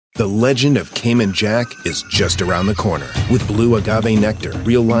The legend of Cayman Jack is just around the corner. With blue agave nectar,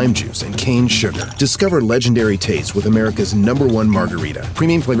 real lime juice, and cane sugar. Discover legendary taste with America's #1 margarita.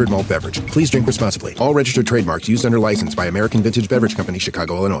 Premium flavored malt beverage. Please drink responsibly. All registered trademarks used under license by American Vintage Beverage Company,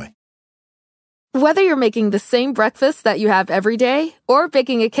 Chicago, Illinois. Whether you're making the same breakfast that you have every day or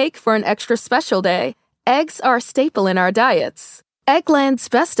baking a cake for an extra special day, eggs are a staple in our diets. Eggland's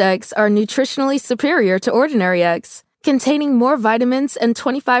best eggs are nutritionally superior to ordinary eggs, containing more vitamins and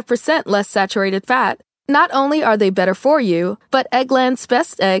 25% less saturated fat. Not only are they better for you, but Eggland's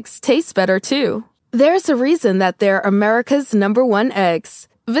best eggs taste better too. There's a reason that they're America's #1 eggs.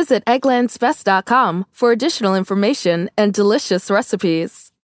 Visit egglandsbest.com for additional information and delicious recipes.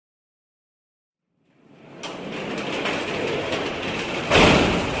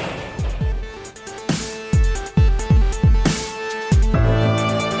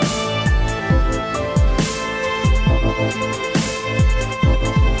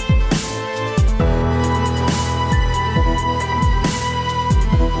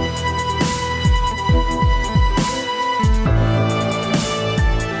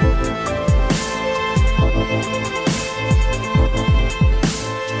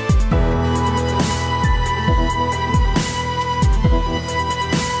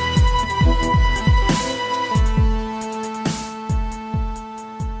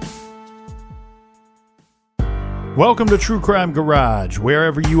 Welcome to True Crime Garage.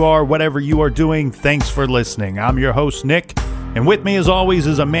 Wherever you are, whatever you are doing, thanks for listening. I'm your host, Nick, and with me as always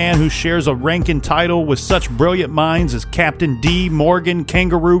is a man who shares a rank and title with such brilliant minds as Captain D. Morgan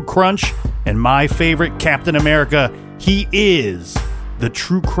Kangaroo Crunch and my favorite, Captain America. He is the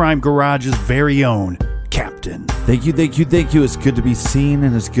True Crime Garage's very own Captain. Thank you. It's good to be seen,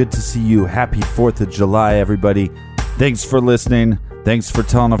 and it's good to see you. Happy 4th of July, everybody. Thanks for listening. Thanks for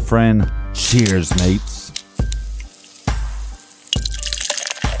telling a friend. Cheers, mates.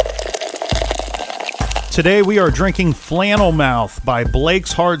 Today we are drinking Flannel Mouth by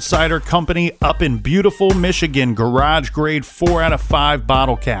Blake's Hard Cider Company up in beautiful Michigan, garage grade 4 out of 5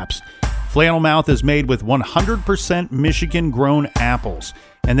 bottle caps. Flannel Mouth is made with 100% Michigan grown apples,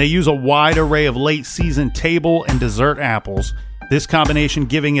 and they use a wide array of late season table and dessert apples. This combination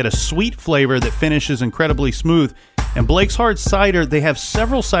giving it a sweet flavor that finishes incredibly smooth. And Blake's Hard Cider, they have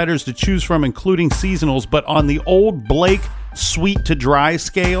several ciders to choose from, including seasonals, but on the old Blake sweet to dry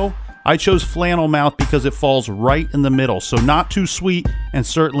scale, I chose Flannel Mouth because it falls right in the middle, so not too sweet and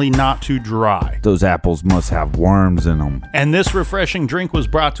certainly not too dry. Those apples must have worms in them. And this refreshing drink was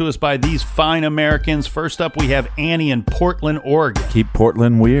brought to us by these fine Americans. First up, we have Annie in Portland, Oregon. Keep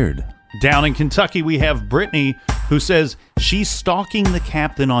Portland weird. Down in Kentucky, we have Brittany, who says she's stalking the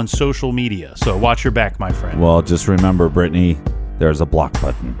captain on social media. So watch your back, my friend. Well, just remember, Brittany, there's a block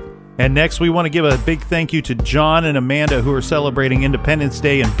button. And next, we want to give a big thank you to John and Amanda, who are celebrating Independence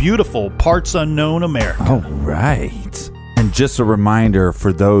Day in beautiful Parts Unknown, America. All right. And just a reminder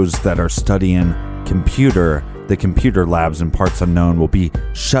for those that are studying computer, the computer labs in Parts Unknown will be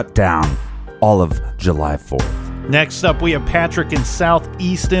shut down all of July 4th. Next up, we have Patrick in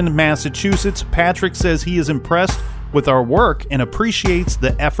Southeastern Massachusetts. Patrick says he is impressed with our work and appreciates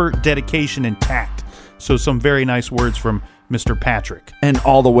the effort, dedication, and tact. So some very nice words from Mr. Patrick. And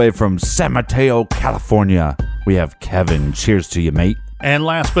all the way from San Mateo, California, we have Kevin. Cheers to you, mate. And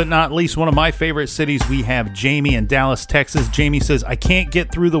last but not least, one of my favorite cities, we have Jamie in Dallas, Texas. Jamie says, I can't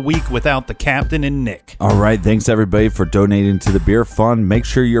get through the week without the captain and Nick. All right. Thanks, everybody, for donating to the beer fund. Make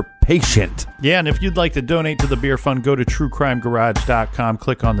sure you're patient. Yeah, and if you'd like to donate to the beer fund, go to truecrimegarage.com,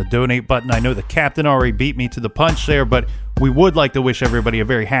 click on the donate button. I know the captain already beat me to the punch there, but we would like to wish everybody a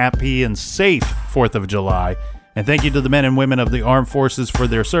very happy and safe 4th of July. And thank you to the men and women of the armed forces for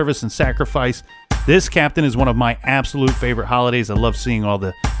their service and sacrifice. This captain is one of my absolute favorite holidays. I love seeing all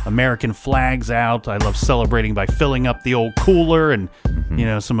the American flags out. I love celebrating by filling up the old cooler and,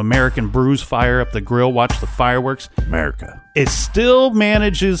 some American brews, fire up the grill, watch the fireworks. America. It still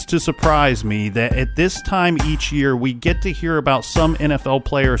manages to surprise me that at this time each year, we get to hear about some NFL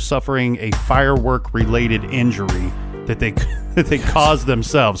player suffering a firework-related injury that they caused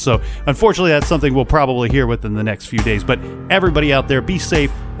themselves. So unfortunately, that's something we'll probably hear within the next few days. But everybody out there, be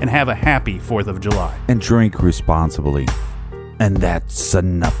safe and have a happy 4th of July. And drink responsibly. And that's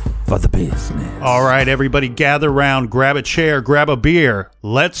enough for the business. All right, everybody gather around, grab a chair, grab a beer.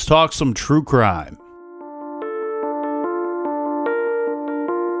 Let's talk some true crime.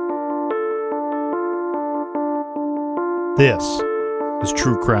 This is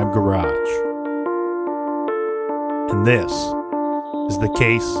True Crime Garage. And this is the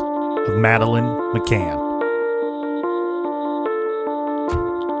case of Madeleine McCann.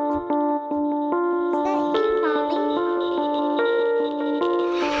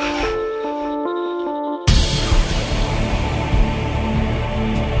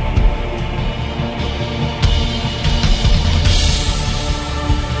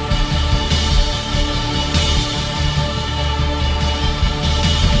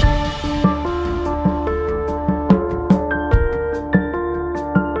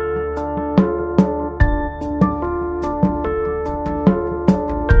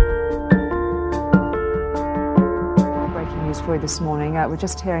 we're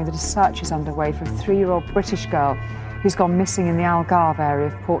just hearing that a search is underway for a 3-year-old British girl who's gone missing in the Algarve area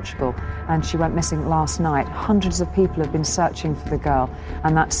of Portugal, and she went missing last night. Hundreds of people have been searching for the girl,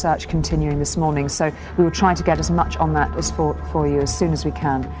 and that search continuing this morning. So we will try to get as much on that as for you as soon as we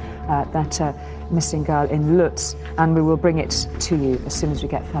can, that missing girl in Lutz, and we will bring it to you as soon as we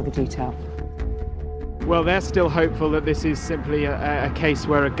get further detail. Well, they're still hopeful that this is simply a case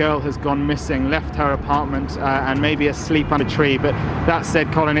where a girl has gone missing, left her apartment and maybe asleep under a tree. But that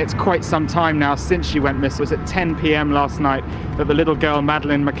said, Colin, it's quite some time now since she went missing. It was at 10 p.m. last night that the little girl,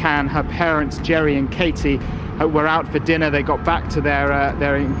 Madeleine McCann, her parents, Jerry and Katie, were out for dinner. They got back to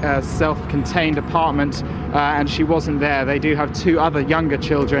their self-contained apartment and she wasn't there. They do have 2 other younger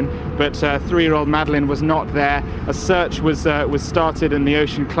children, but 3-year-old Madeleine was not there. A search was started in the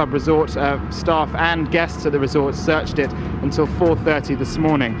Ocean Club Resort. Staff and guests at the resort searched it until 4:30 this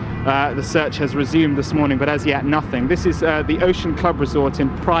morning. The search has resumed this morning, but as yet nothing. This is the Ocean Club Resort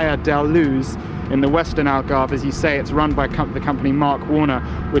in Praia del Luz in the Western Algarve. As you say, it's run by the company Mark Warner,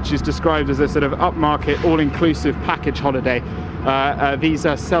 which is described as a sort of upmarket, all-inclusive package holiday. These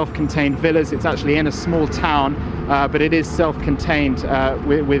are self-contained villas. It's actually in a small town, but it is self-contained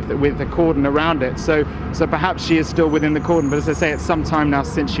with a cordon around it. So perhaps she is still within the cordon, but as I say, it's some time now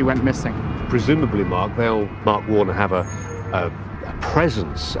since she went missing. Presumably, Mark Warner have a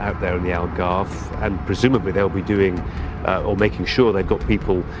presence out there in the Algarve, and presumably they'll be doing or making sure they've got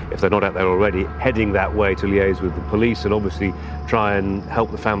people, if they're not out there already, heading that way to liaise with the police and obviously try and help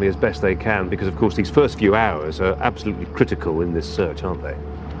the family as best they can, because of course these first few hours are absolutely critical in this search, aren't they?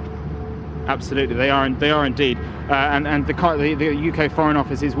 Absolutely, they are indeed. And the UK Foreign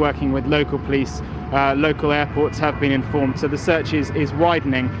Office is working with local police. Local airports have been informed, so the search is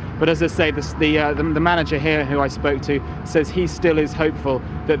widening. But as I say, the manager here, who I spoke to, says he still is hopeful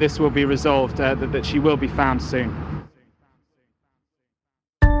that this will be resolved, that she will be found soon.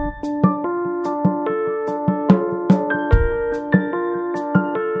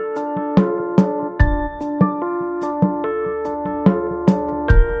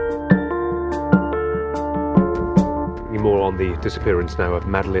 The disappearance now of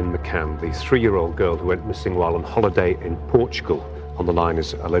Madeleine McCann, the 3-year-old girl who went missing while on holiday in Portugal. On the line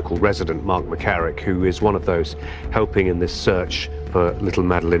is a local resident, Mark McCarrick, who is one of those helping in this search for little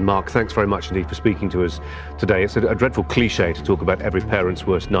Madeleine. Mark, thanks very much indeed for speaking to us today. It's a dreadful cliche to talk about every parent's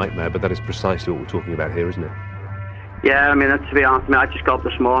worst nightmare, but that is precisely what we're talking about here, isn't it? Yeah, I mean, to be honest, I just got up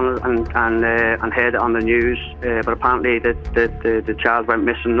this morning and heard it on the news, but apparently the child went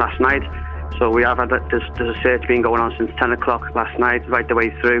missing last night. So we have had there's a search been going on since 10 o'clock last night, right the way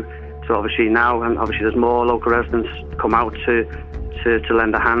through. So obviously now, and obviously there's more local residents come out to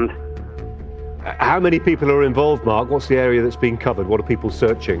lend a hand. How many people are involved, Mark? What's the area that's being covered? What are people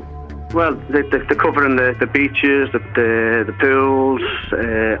searching? Well, they're covering the beaches, the pools.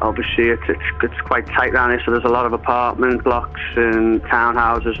 Obviously, it's quite tight down here, so there's a lot of apartment blocks and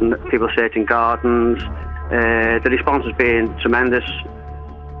townhouses, and people searching gardens. The response has been tremendous.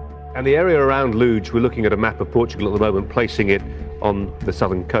 And the area around Luz, we're looking at a map of Portugal at the moment, placing it on the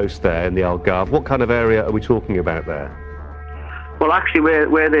southern coast there in the Algarve. What kind of area are we talking about there? Well, actually,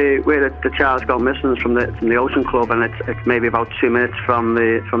 where the child's gone missing is from the Ocean Club, and it's maybe about 2 minutes from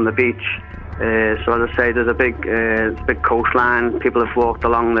the beach. So as I say, there's a big coastline. People have walked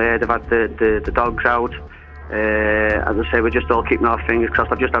along there. They've had the dogs out. As I say, we're just all keeping our fingers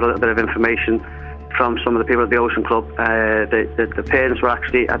crossed. I've just had a little bit of information from some of the people at the Ocean Club. The parents were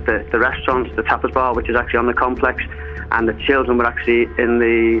actually at the restaurant, the Tapas Bar, which is actually on the complex, and the children were actually in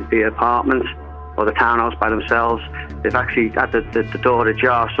the apartment or the townhouse by themselves. They've actually had the door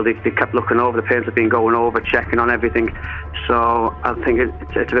ajar, so they kept looking over. The parents have been going over, checking on everything. So I think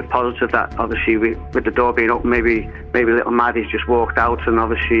it's a bit positive that obviously with the door being open, maybe little Maddie's just walked out and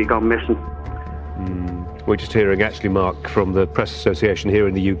obviously gone missing. We're just hearing, actually, Mark, from the Press Association here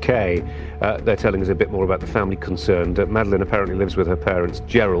in the UK. They're telling us a bit more about the family concerned. Madeleine apparently lives with her parents,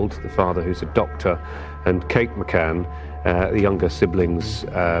 Gerald, the father who's a doctor, and Kate McCann, the younger siblings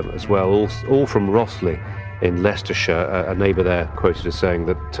as well, all from Rossley in Leicestershire. A neighbour there quoted as saying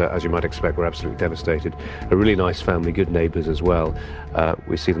that, as you might expect, we're absolutely devastated. A really nice family, good neighbours as well.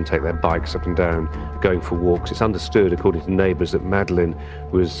 We see them take their bikes up and down, going for walks. It's understood, according to neighbours, that Madeleine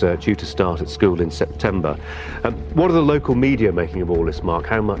was due to start at school in September. What are the local media making of all this, Mark?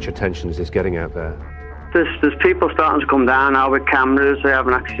 How much attention is this getting out there? There's people starting to come down now with cameras. They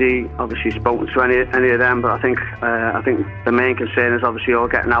haven't actually obviously spoken to any of them, but I think the main concern is obviously all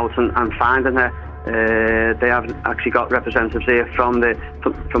getting out and finding her. They haven't actually got representatives here from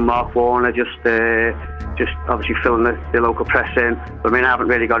Mark Warner, just obviously filling the local press in. But I mean, I haven't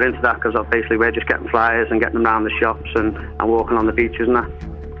really got into that because basically we're just getting flyers and getting them around the shops and walking on the beaches and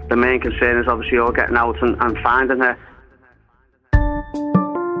that. The main concern is obviously all getting out and finding her.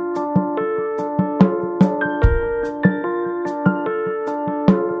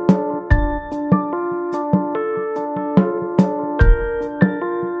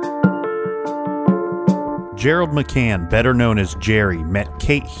 Gerald McCann, better known as Jerry, met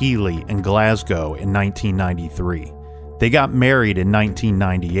Kate Healy in Glasgow in 1993. They got married in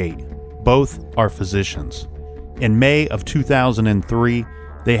 1998. Both are physicians. In May of 2003,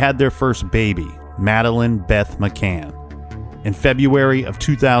 they had their first baby, Madeline Beth McCann. In February of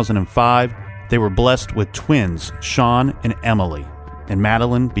 2005, they were blessed with twins, Sean and Emily, and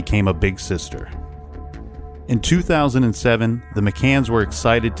Madeline became a big sister. In 2007, the McCanns were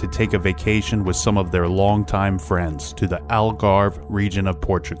excited to take a vacation with some of their longtime friends to the Algarve region of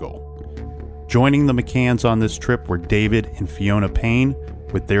Portugal. Joining the McCanns on this trip were David and Fiona Payne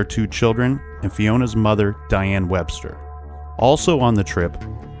with their 2 children and Fiona's mother, Diane Webster. Also on the trip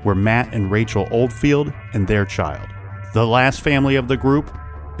were Matt and Rachel Oldfield and their child. The last family of the group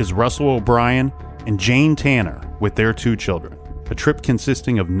is Russell O'Brien and Jane Tanner with their 2 children, a trip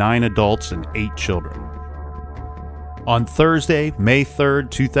consisting of 9 adults and 8 children. On Thursday, May 3rd,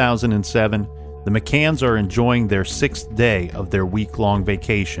 2007, the McCanns are enjoying their 6th day of their week-long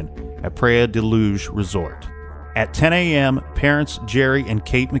vacation at Praia de Luz Resort. At 10 a.m., parents Jerry and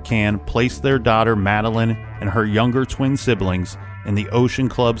Kate McCann place their daughter Madeline and her younger twin siblings in the Ocean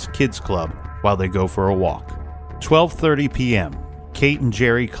Club's Kids Club while they go for a walk. 12:30 p.m., Kate and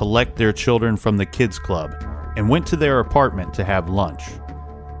Jerry collect their children from the Kids Club and went to their apartment to have lunch.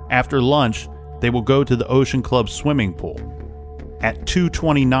 After lunch, they will go to the Ocean Club swimming pool. At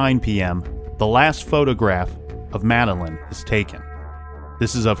 2:29 p.m., the last photograph of Madeline is taken.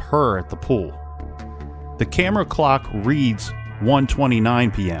 This is of her at the pool. The camera clock reads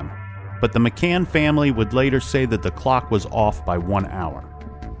 1:29 p.m., but the McCann family would later say that the clock was off by 1 hour.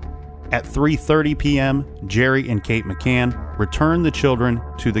 At 3:30 p.m., Jerry and Kate McCann return the children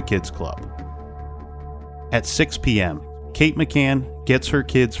to the Kids Club. At 6 p.m., Kate McCann gets her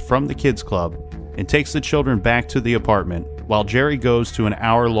kids from the Kids Club and takes the children back to the apartment while Jerry goes to an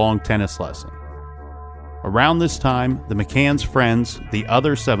hour-long tennis lesson. Around this time, the McCanns' friends, the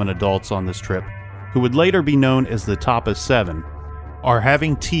other 7 adults on this trip, who would later be known as the Tapas 7, are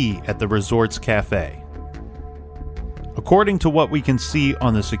having tea at the resort's cafe. According to what we can see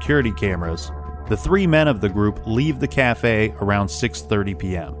on the security cameras, the 3 men of the group leave the cafe around 6:30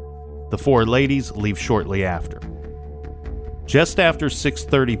 p.m. The 4 ladies leave shortly after. Just after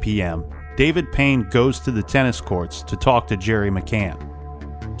 6:30 p.m., David Payne goes to the tennis courts to talk to Jerry McCann.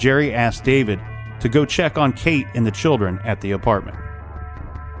 Jerry asks David to go check on Kate and the children at the apartment.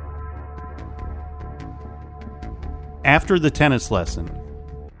 After the tennis lesson,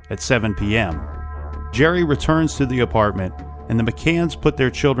 at 7 p.m., Jerry returns to the apartment and the McCanns put their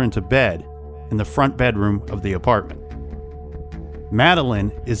children to bed in the front bedroom of the apartment.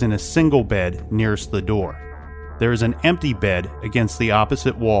 Madeline is in a single bed nearest the door. There is an empty bed against the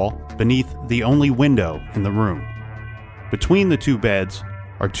opposite wall beneath the only window in the room. Between the 2 beds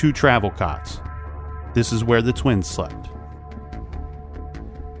are 2 travel cots. This is where the twins slept.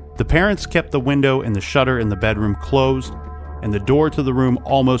 The parents kept the window and the shutter in the bedroom closed and the door to the room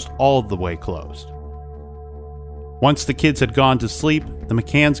almost all the way closed. Once the kids had gone to sleep, the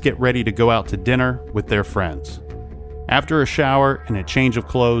McCanns get ready to go out to dinner with their friends. After a shower and a change of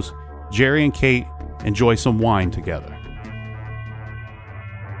clothes, Jerry and Kate enjoy some wine together.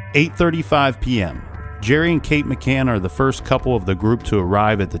 8:35 p.m. Jerry and Kate McCann are the first couple of the group to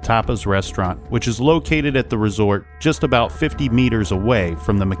arrive at the Tapas restaurant, which is located at the resort just about 50 meters away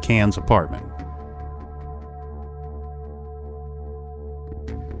from the McCann's apartment.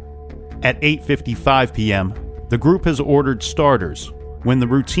 At 8:55 p.m., the group has ordered starters when the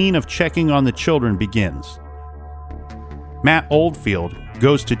routine of checking on the children begins. Matt Oldfield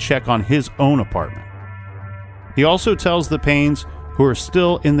goes to check on his own apartment. He also tells the Paynes, who are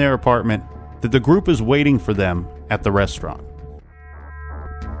still in their apartment, that the group is waiting for them at the restaurant.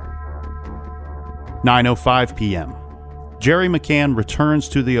 9:05 p.m. Jerry McCann returns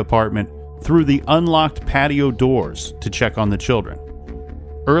to the apartment through the unlocked patio doors to check on the children.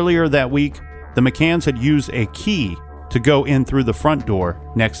 Earlier that week, the McCanns had used a key to go in through the front door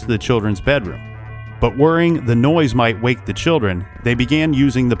next to the children's bedroom. But worrying the noise might wake the children, they began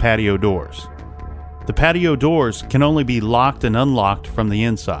using the patio doors. The patio doors can only be locked and unlocked from the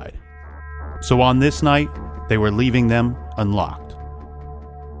inside. So on this night, they were leaving them unlocked.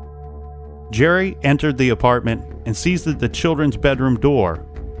 Jerry entered the apartment and sees that the children's bedroom door,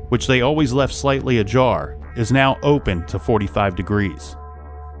 which they always left slightly ajar, is now open to 45 degrees.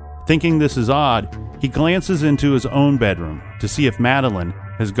 Thinking this is odd, he glances into his own bedroom to see if Madeline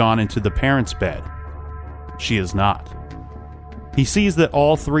has gone into the parents' bed. She is not. He sees that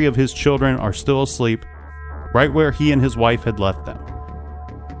all 3 of his children are still asleep, right where he and his wife had left them.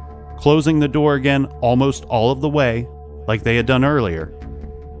 Closing the door again almost all of the way, like they had done earlier,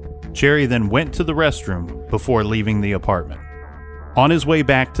 Jerry then went to the restroom before leaving the apartment. On his way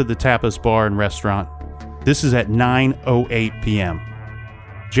back to the Tapas Bar and Restaurant, this is at 9:08 p.m.,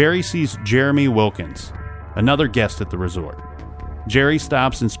 Jerry sees Jeremy Wilkins, another guest at the resort. Jerry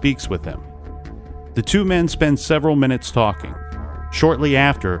stops and speaks with him. The 2 men spend several minutes talking. Shortly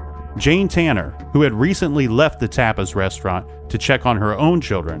after, Jane Tanner, who had recently left the Tapas restaurant to check on her own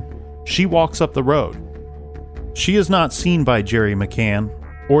children, she walks up the road. She is not seen by Jerry McCann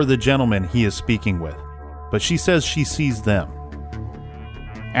or the gentleman he is speaking with, but she says she sees them.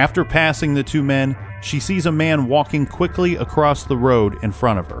 After passing the 2 men, she sees a man walking quickly across the road in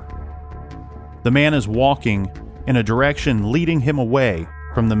front of her. The man is walking in a direction leading him away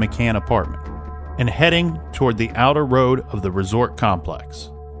from the McCann apartment and heading toward the outer road of the resort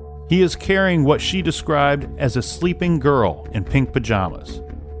complex. He is carrying what she described as a sleeping girl in pink pajamas.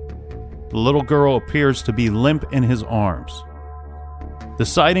 The little girl appears to be limp in his arms. The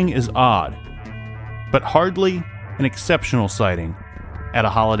sighting is odd, but hardly an exceptional sighting at a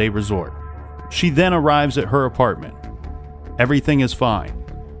holiday resort. She then arrives at her apartment. Everything is fine.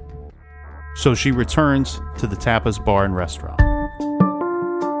 So she returns to the Tapas Bar and Restaurant.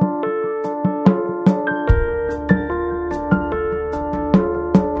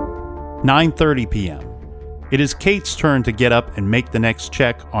 "9:30 p.m. It is Kate's turn to get up and make the next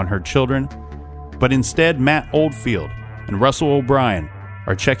check on her children, but instead Matt Oldfield and Russell O'Brien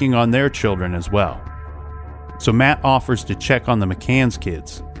are checking on their children as well. So Matt offers to check on the McCann's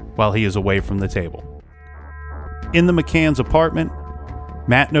kids while he is away from the table. In the McCann's apartment,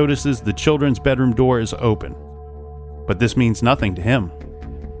 Matt notices the children's bedroom door is open, but this means nothing to him.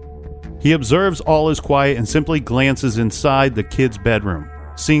 He observes all is quiet and simply glances inside the kids' bedroom,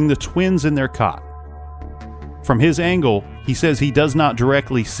 seeing the twins in their cot. From his angle, he says he does not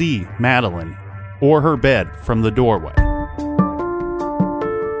directly see Madeline or her bed from the doorway.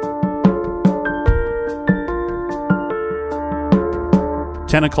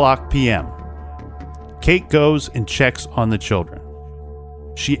 "10:00 p.m. Kate goes and checks on the children.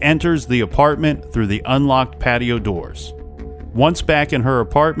 She enters the apartment through the unlocked patio doors. Once back in her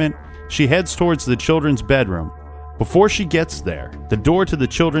apartment, she heads towards the children's bedroom. Before she gets there, the door to the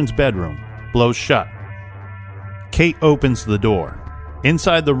children's bedroom blows shut. Kate opens the door.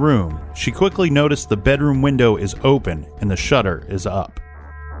 Inside the room, she quickly noticed the bedroom window is open and the shutter is up.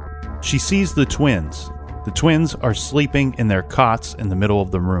 She sees the twins. The twins are sleeping in their cots in the middle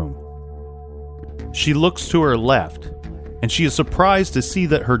of the room. She looks to her left, and she is surprised to see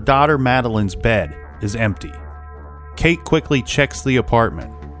that her daughter Madeline's bed is empty. Kate quickly checks the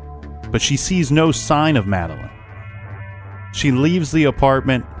apartment, but she sees no sign of Madeline. She leaves the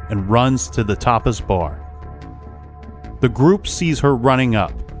apartment and runs to the Tapas Bar. The group sees her running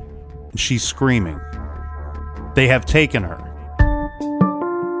up, and she's screaming. They have taken her.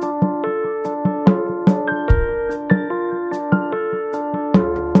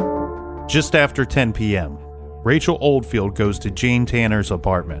 Just after 10 p.m., Rachel Oldfield goes to Jane Tanner's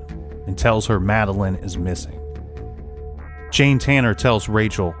apartment and tells her Madeline is missing. Jane Tanner tells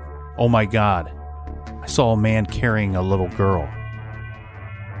Rachel, "Oh my God, I saw a man carrying a little girl."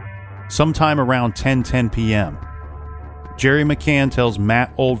 Sometime around 10:10 p.m., Jerry McCann tells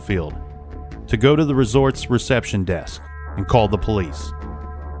Matt Oldfield to go to the resort's reception desk and call the police.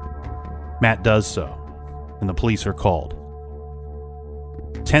 Matt does so, and the police are called.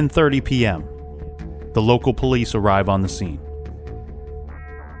 10:30 p.m., the local police arrive on the scene.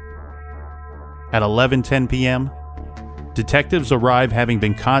 At 11:10 p.m., detectives arrive having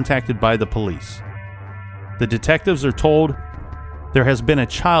been contacted by the police. The detectives are told there has been a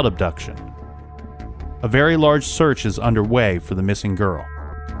child abduction. A very large search is underway for the missing girl.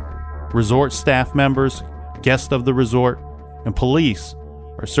 Resort staff members, guests of the resort, and police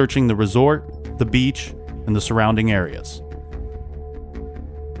are searching the resort, the beach, and the surrounding areas.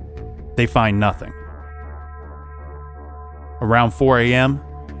 They find nothing. Around 4 a.m.,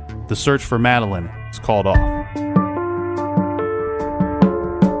 the search for Madeline is called off.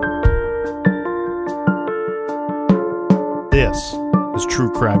 This is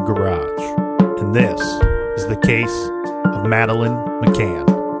True Crime Garage, and this is the case of Madeline McCann.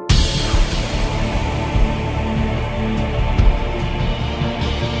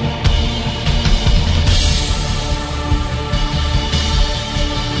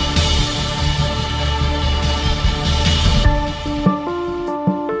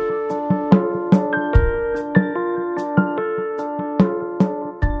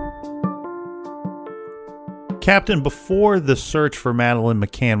 Captain, before the search for Madeleine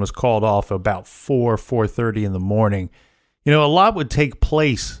McCann was called off about 4:30 in the morning, a lot would take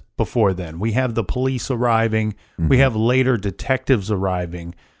place before then. We have the police arriving. Mm-hmm. We have later detectives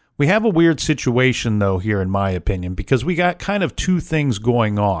arriving. We have a weird situation, though, here, in my opinion, because we got kind of two things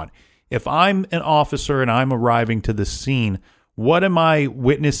going on. If I'm an officer and I'm arriving to the scene, what am I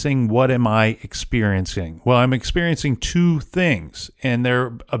witnessing? What am I experiencing? Well, I'm experiencing two things, and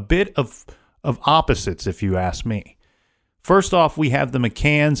they're a bit of opposites, if you ask me. First off, we have the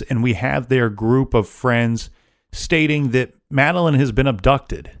McCanns, and we have their group of friends stating that Madeleine has been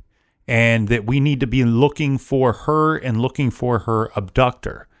abducted and that we need to be looking for her and looking for her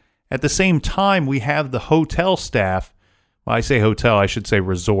abductor. At the same time, we have the hotel staff. Well, I say hotel, I should say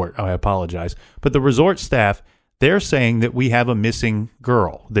resort. I apologize. But the resort staff, they're saying that we have a missing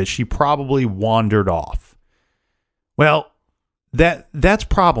girl, that she probably wandered off. Well, that's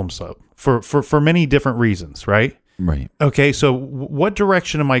problemsome for many different reasons, right? Right. Okay, so what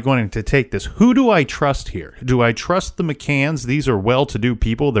direction am I going to take this? Who do I trust here? Do I trust the McCanns? These are well-to-do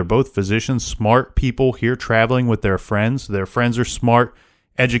people. They're both physicians, smart people here traveling with their friends. Their friends are smart,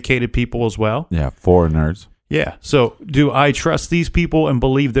 educated people as well. Yeah, foreigners. Yeah, so do I trust these people and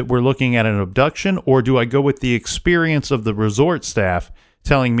believe that we're looking at an abduction, or do I go with the experience of the resort staff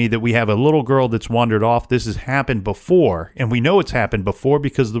telling me that we have a little girl that's wandered off? This has happened before, and we know it's happened before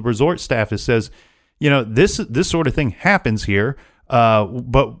because the resort staff says, this sort of thing happens here,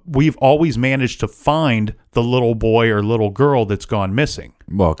 but we've always managed to find the little boy or little girl that's gone missing.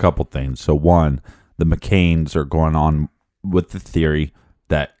 Well, a couple things. So one, the McCanns are going on with the theory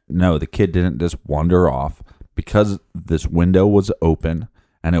that, no, the kid didn't just wander off because this window was open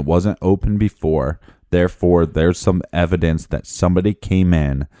and it wasn't open before. Therefore, there's some evidence that somebody came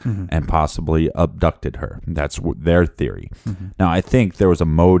in and possibly abducted her. That's their theory. Mm-hmm. Now, I think there was a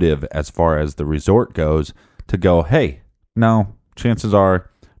motive as far as the resort goes to go, hey, no, chances are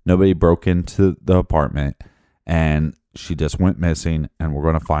nobody broke into the apartment and she just went missing and we're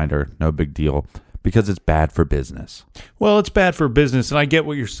going to find her. No big deal. Because it's bad for business. Well, it's bad for business, and I get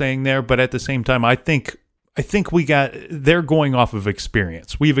what you're saying there, but at the same time, I think they're going off of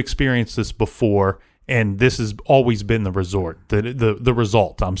experience. We've experienced this before, and this has always been the result,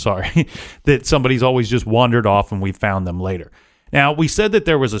 that somebody's always just wandered off and we found them later. Now, we said that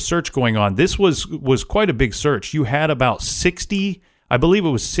there was a search going on. This was quite a big search. You had about 60, I believe it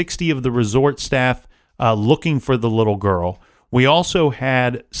was 60 of the resort staff looking for the little girl. We also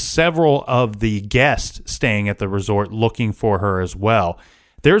had several of the guests staying at the resort looking for her as well.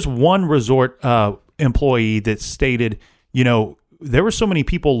 There's one resort employee that stated, there were so many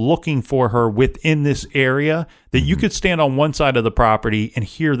people looking for her within this area that you could stand on one side of the property and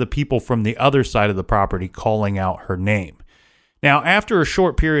hear the people from the other side of the property calling out her name. Now, after a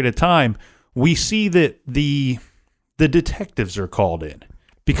short period of time, we see that the detectives are called in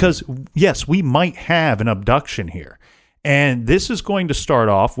because, yes, we might have an abduction here. And this is going to start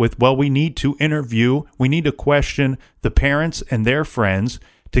off with, we need to interview, we need to question the parents and their friends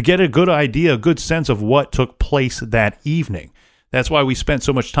to get a good idea, a good sense of what took place that evening. That's why we spent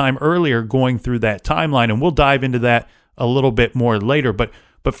so much time earlier going through that timeline, and we'll dive into that a little bit more later. But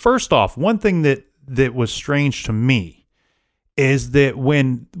first off, one thing that was strange to me is that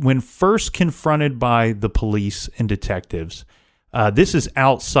when first confronted by the police and detectives, this is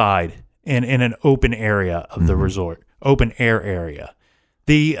outside in an open area of the resort. Open air area.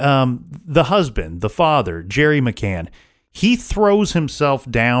 The husband, the father, Jerry McCann, he throws himself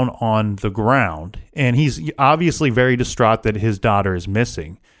down on the ground, and he's obviously very distraught that his daughter is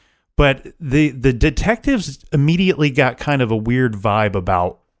missing. But the detectives immediately got kind of a weird vibe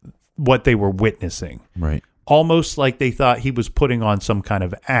about what they were witnessing. Right. Almost like they thought he was putting on some kind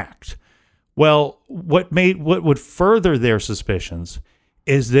of act. Well, what would further their suspicions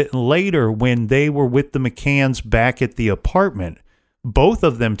is that later when they were with the McCanns back at the apartment, both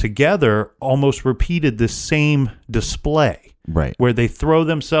of them together almost repeated the same display. Right. Where they throw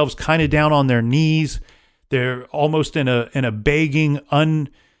themselves kind of down on their knees. They're almost in a begging,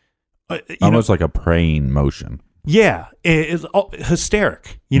 almost like a praying motion. Yeah, it's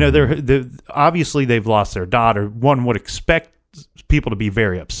hysteric. They're obviously they've lost their daughter. One would expect people to be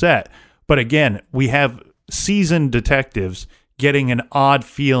very upset. But again, we have seasoned detectives getting an odd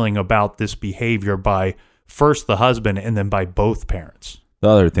feeling about this behavior by first the husband and then by both parents. The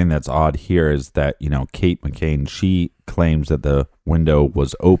other thing that's odd here is that, Kate McCann, she claims that the window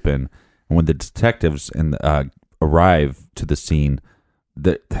was open. And when the detectives arrive to the scene,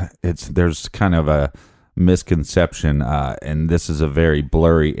 there's kind of a misconception, and this is a very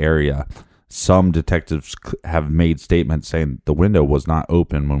blurry area. Some detectives have made statements saying the window was not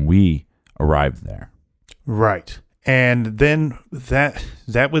open when we arrived there. Right. And then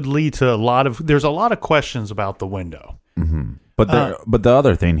that would lead to there's a lot of questions about the window. Mm-hmm. But the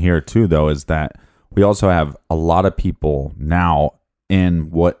other thing here too, though, is that we also have a lot of people now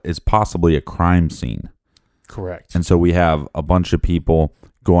in what is possibly a crime scene. Correct. And so we have a bunch of people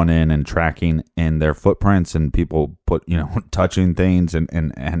going in and tracking in their footprints, and people touching things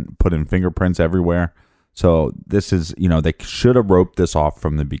and putting fingerprints everywhere. So this is, they should have roped this off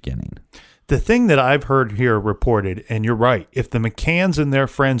from the beginning. The thing that I've heard here reported, and you're right, if the McCanns and their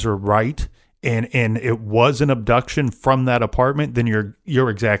friends are right, and it was an abduction from that apartment, then you're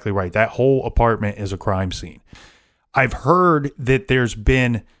exactly right. That whole apartment is a crime scene. I've heard that there's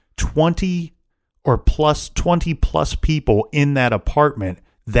been 20 plus people in that apartment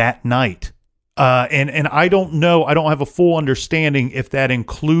that night. And I don't know, I don't have a full understanding if that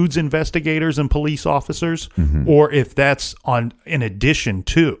includes investigators and police officers, or if that's in addition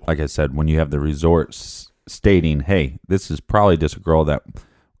to. Like I said, when you have the resort stating, hey, this is probably just a girl that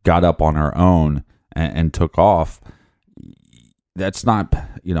got up on her own and took off, that's not,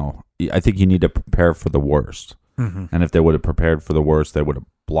 I think you need to prepare for the worst. And if they would have prepared for the worst, they would have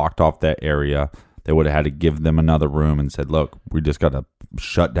blocked off that area. They would have had to give them another room and said, look, we just got to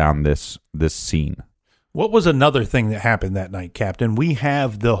shut down this scene. What was another thing that happened that night, Captain? We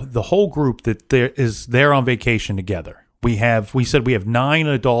have the whole group that they're on vacation together. We said we have 9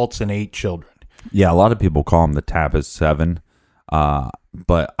 adults and 8 children. Yeah, a lot of people call them the Tapas 7.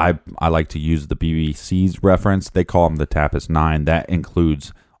 But I like to use the BBC's reference. They call them the Tapas 9. That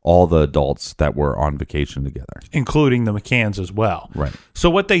includes all the adults that were on vacation together, including the McCanns as well. Right. So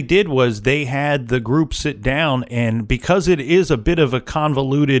what they did was they had the group sit down, and because it is a bit of a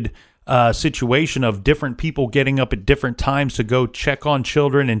convoluted situation of different people getting up at different times to go check on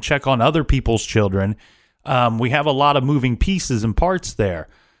children and check on other people's children, we have a lot of moving pieces and parts there.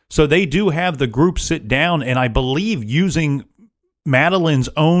 So they do have the group sit down, and I believe using Madeleine's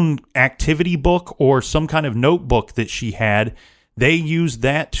own activity book or some kind of notebook that she had, they used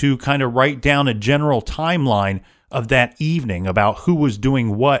that to kind of write down a general timeline of that evening about who was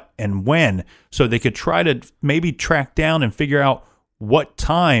doing what and when, so they could try to maybe track down and figure out what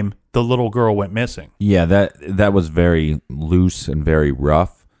time the little girl went missing. Yeah, that was very loose and very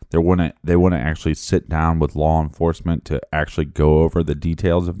rough. They wouldn't actually sit down with law enforcement to actually go over the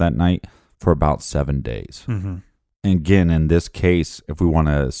details of that night for about 7 days. And again, in this case, if we want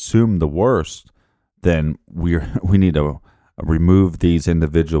to assume the worst, then we need to remove these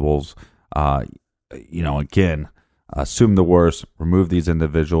individuals, again, assume the worst, remove these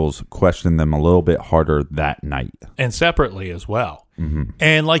individuals, question them a little bit harder that night. And separately as well.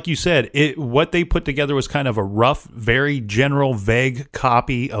 And like you said, what they put together was kind of a rough, very general, vague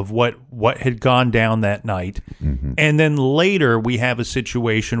copy of what had gone down that night. And then later we have a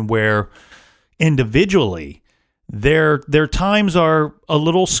situation where individually their times are a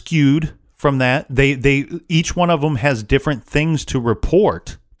little skewed from that. They each one of them has different things to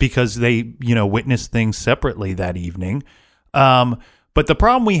report because they witnessed things separately that evening. But the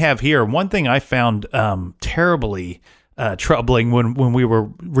problem we have here, one thing I found terribly troubling when we were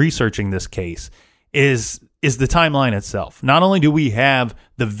researching this case is the timeline itself. Not only do we have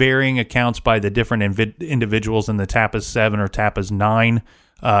the varying accounts by the different individuals in the Tapas 7 or Tapas 9,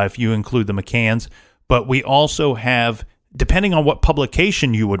 if you include the McCanns, but we also have, depending on what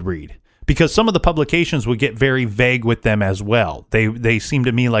publication you would read, because some of the publications would get very vague with them as well. They seem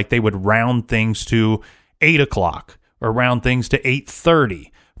to me like they would round things to 8 o'clock or round things to 8:30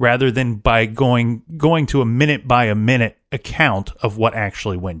 rather than by going to a minute by a minute account of what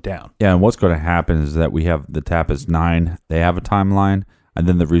actually went down. Yeah, and what's going to happen is that we have the Tapas 9, they have a timeline, and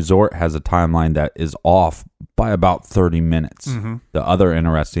then the resort has a timeline that is off by about 30 minutes. The other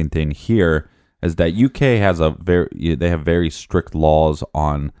interesting thing here is that UK has they have very strict laws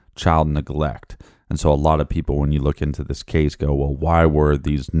on child neglect. And so a lot of people, when you look into this case, go, well, why were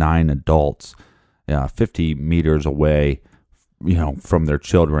these 9 adults 50 meters away, from their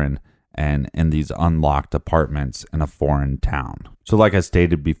children and in these unlocked apartments in a foreign town? So like I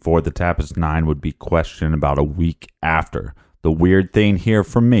stated before, the Tapas 9 would be questioned about a week after. The weird thing here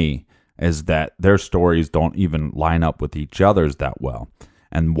for me is that their stories don't even line up with each other's that well.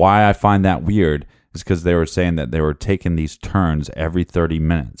 And why I find that weird is because they were saying that they were taking these turns every 30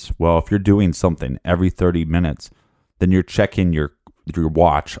 minutes. Well, if you're doing something every 30 minutes, then you're checking your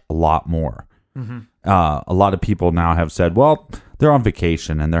watch a lot more. A lot of people now have said, well, they're on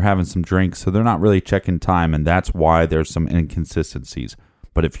vacation and they're having some drinks, so they're not really checking time, and that's why there's some inconsistencies.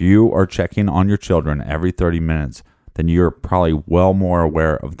 But if you are checking on your children every 30 minutes, then you're probably well more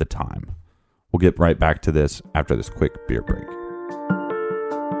aware of the time. We'll get right back to this after this quick beer break.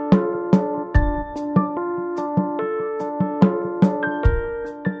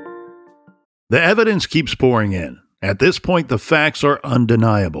 The evidence keeps pouring in. At this point, the facts are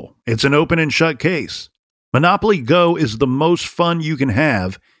undeniable. It's an open and shut case. Monopoly Go is the most fun you can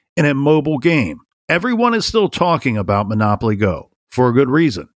have in a mobile game. Everyone is still talking about Monopoly Go, for a good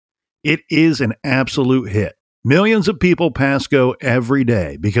reason. It is an absolute hit. Millions of people pass Go every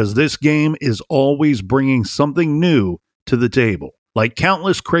day because this game is always bringing something new to the table. Like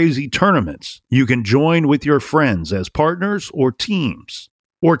countless crazy tournaments you can join with your friends as partners or teams.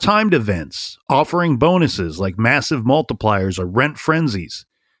 Or timed events offering bonuses like massive multipliers or rent frenzies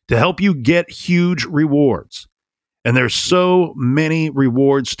to help you get huge rewards. And there's so many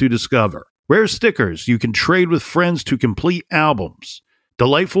rewards to discover. Rare stickers you can trade with friends to complete albums.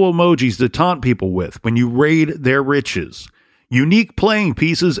 Delightful emojis to taunt people with when you raid their riches. Unique playing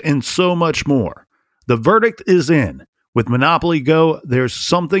pieces and so much more. The verdict is in. With Monopoly Go, there's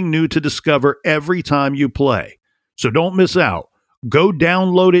something new to discover every time you play. So don't miss out. Go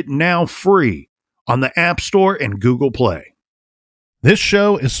download it now free on the App Store and Google Play. This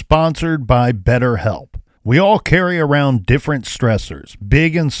show is sponsored by BetterHelp. We all carry around different stressors,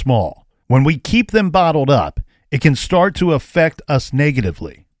 big and small. When we keep them bottled up, it can start to affect us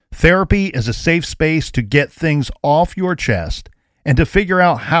negatively. Therapy is a safe space to get things off your chest and to figure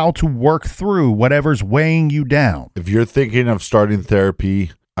out how to work through whatever's weighing you down. If you're thinking of starting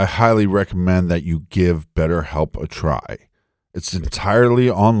therapy, I highly recommend that you give BetterHelp a try. It's entirely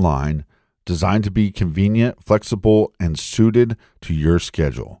online, designed to be convenient, flexible, and suited to your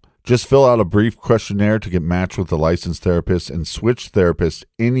schedule. Just fill out a brief questionnaire to get matched with a licensed therapist and switch therapists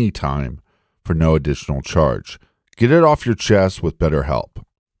anytime for no additional charge. Get it off your chest with BetterHelp.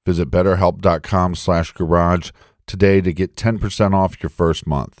 Visit BetterHelp.com/garage today to get 10% off your first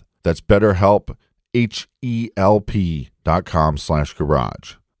month. That's BetterHelp,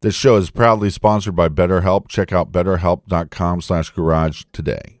 HELP.com/garage. This show is proudly sponsored by BetterHelp. Check out BetterHelp.com/garage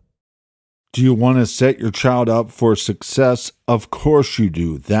today. Do you want to set your child up for success? Of course you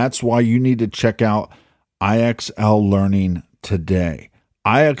do. That's why you need to check out IXL Learning today.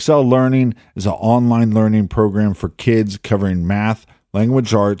 IXL Learning is an online learning program for kids covering math,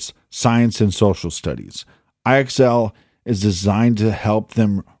 language arts, science, and social studies. IXL is designed to help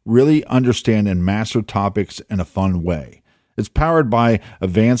them really understand and master topics in a fun way. It's powered by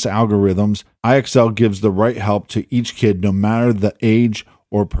advanced algorithms. IXL gives the right help to each kid, no matter the age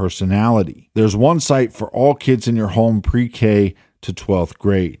or personality. There's one site for all kids in your home pre-K to 12th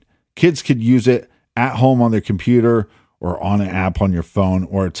grade. Kids could use it at home on their computer or on an app on your phone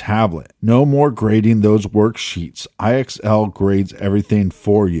or a tablet. No more grading those worksheets. IXL grades everything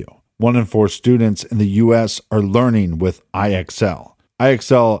for you. 1 in 4 students in the U.S. are learning with IXL.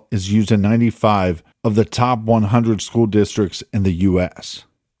 IXL is used in 95 of the top 100 school districts in the U.S.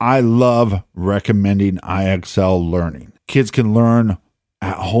 I love recommending IXL Learning. Kids can learn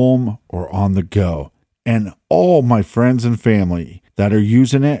at home or on the go. And all my friends and family that are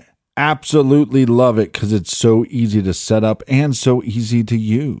using it absolutely love it because it's so easy to set up and so easy to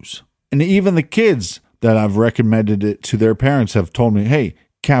use. And even the kids that I've recommended it to their parents have told me, hey,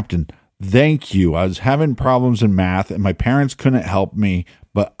 Captain, thank you. I was having problems in math and my parents couldn't help me,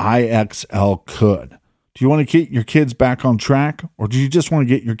 but IXL could. Do you want to get your kids back on track, or do you just want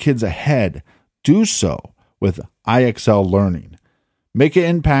to get your kids ahead? Do so with IXL Learning. Make an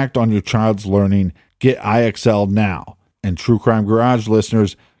impact on your child's learning. Get IXL now. And True Crime Garage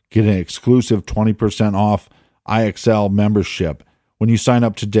listeners get an exclusive 20% off IXL membership when you sign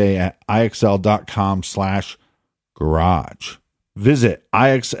up today at IXL.com/garage. Visit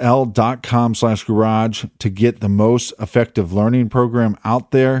IXL.com/garage to get the most effective learning program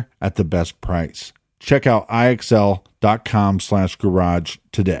out there at the best price. Check out IXL.com/garage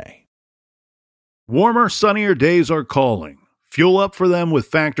today. Warmer, sunnier days are calling. Fuel up for them with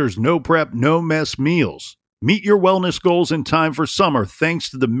Factor's no prep, no mess meals. Meet your wellness goals in time for summer thanks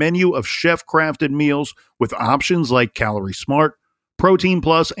to the menu of chef-crafted meals with options like Calorie Smart, Protein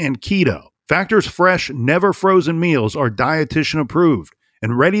Plus, and Keto. Factor's fresh, never frozen meals are dietitian approved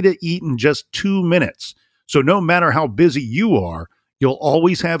and ready to eat in just 2 minutes. So no matter how busy you are, you'll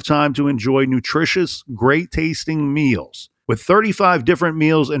always have time to enjoy nutritious, great tasting meals. With 35 different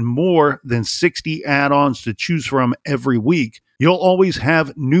meals and more than 60 add-ons to choose from every week, you'll always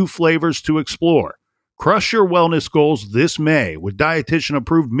have new flavors to explore. Crush your wellness goals this May with dietitian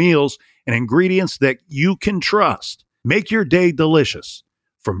approved meals and ingredients that you can trust. Make your day delicious.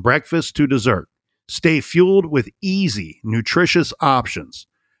 From breakfast to dessert, stay fueled with easy, nutritious options.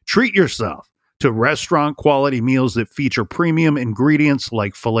 Treat yourself to restaurant-quality meals that feature premium ingredients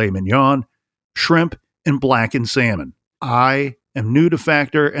like filet mignon, shrimp, and blackened salmon. I am new to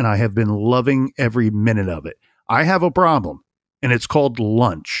Factor, and I have been loving every minute of it. I have a problem, and it's called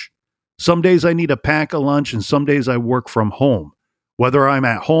lunch. Some days I need to pack a lunch and some days I work from home. Whether I'm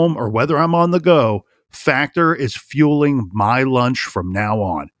at home or whether I'm on the go, Factor is fueling my lunch from now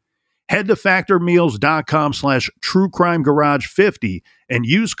on. Head to factormeals.com/truecrimegarage50 and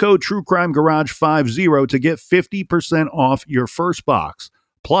use code truecrimegarage50 to get 50% off your first box,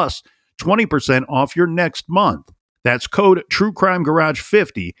 plus 20% off your next month. That's code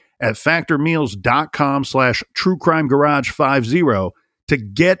truecrimegarage50 at factormeals.com/truecrimegarage50 to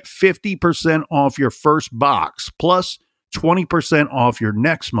get 50% off your first box, plus 20% off your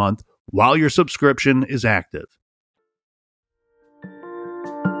next month while your subscription is active.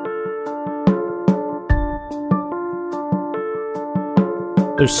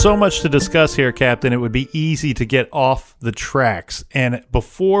 There's so much to discuss here, Captain. It would be easy to get off the tracks. And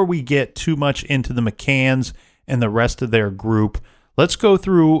before we get too much into the McCanns and the rest of their group, let's go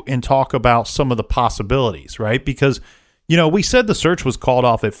through and talk about some of the possibilities, right? Because, you know, we said the search was called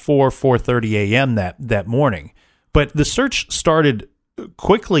off at 4:30 a.m. that morning, but the search started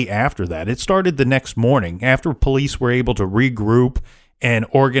quickly after that. It started the next morning after police were able to regroup and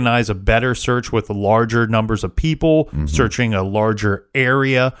organize a better search with larger numbers of people, searching a larger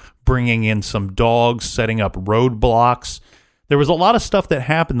area, bringing in some dogs, setting up roadblocks. There was a lot of stuff that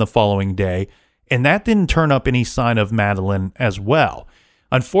happened the following day, and that didn't turn up any sign of Madeleine as well.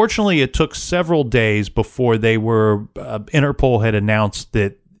 Unfortunately, it took several days before they were, Interpol had announced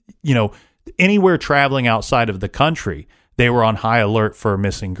that, you know, anywhere traveling outside of the country, they were on high alert for a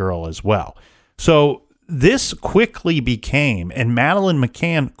missing girl as well. So this quickly became, and Madeleine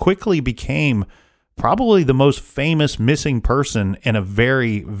McCann quickly became probably the most famous missing person in a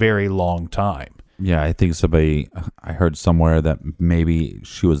very, very long time. Yeah, I think I heard somewhere that maybe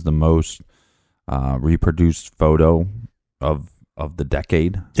she was the most reproduced photo of the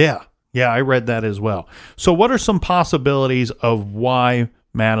decade. Yeah, I read that as well. So what are some possibilities of why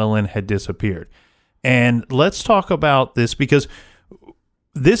Madeleine had disappeared? And let's talk about this because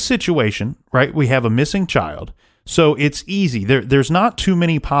this situation, right, we have a missing child, so it's easy. There's not too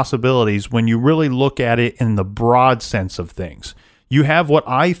many possibilities when you really look at it in the broad sense of things. You have what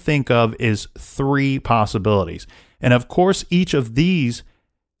I think of as 3 possibilities. And of course, each of these,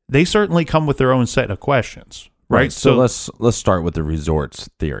 they certainly come with their own set of questions, right? So let's start with the resorts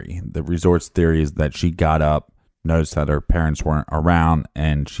theory. The resorts theory is that she got up, noticed that her parents weren't around,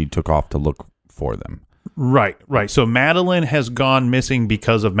 and she took off to look for them. Right. So Madeleine has gone missing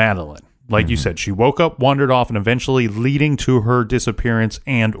because of Madeleine. Like you said, she woke up, wandered off, and eventually leading to her disappearance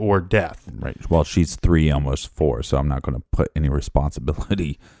and or death. Right. Well, she's 3, almost 4, so I'm not going to put any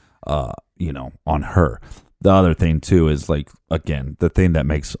responsibility, on her. The other thing too is, like, again, the thing that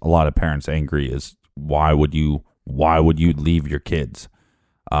makes a lot of parents angry is why would you leave your kids?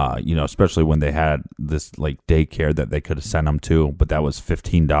 Especially when they had this like daycare that they could have sent them to, but that was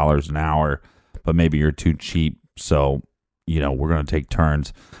 $15 an hour. But maybe you're too cheap, so, we're going to take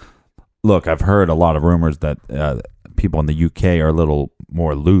turns. Look, I've heard a lot of rumors that people in the UK are a little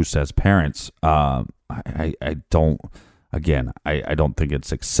more loose as parents. I don't think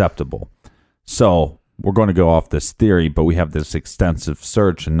it's acceptable. So we're going to go off this theory, but we have this extensive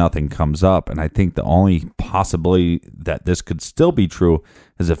search and nothing comes up. And I think the only possibility that this could still be true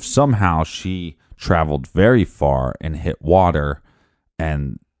is if somehow she traveled very far and hit water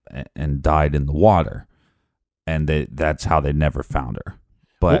and died in the water, and that's how they never found her.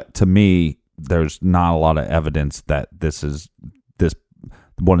 But to me, there's not a lot of evidence that this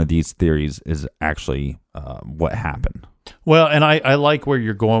one of these theories is actually what happened. Well, and I like where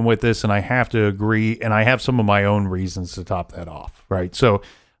you're going with this, and I have to agree, and I have some of my own reasons to top that off, right? So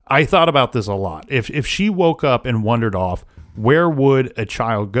I thought about this a lot. If she woke up and wandered off, where would a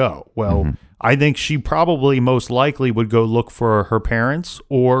child go? Well, I think she probably most likely would go look for her parents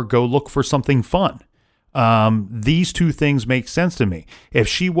or go look for something fun. These 2 things make sense to me. If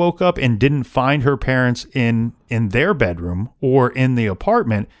she woke up and didn't find her parents in their bedroom or in the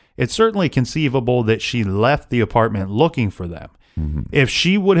apartment, it's certainly conceivable that she left the apartment looking for them. If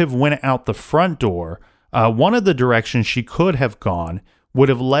she would have went out the front door, one of the directions she could have gone would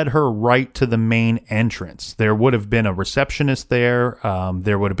have led her right to the main entrance. There would have been a receptionist there.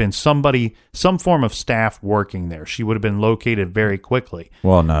 There would have been some form of staff working there. She would have been located very quickly.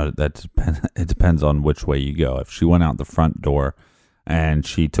 Well, no, it depends on which way you go. If she went out the front door and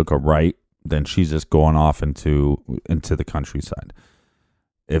she took a right, then she's just going off into the countryside.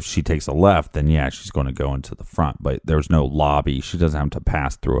 If she takes a left, then yeah, she's going to go into the front. But there's no lobby. She doesn't have to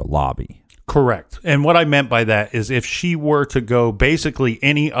pass through a lobby. Correct. And what I meant by that is if she were to go basically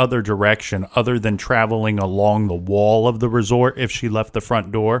any other direction other than traveling along the wall of the resort, if she left the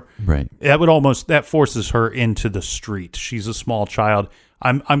front door, right, that forces her into the street. She's a small child.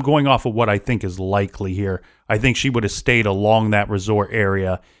 I'm going off of what I think is likely here. I think she would have stayed along that resort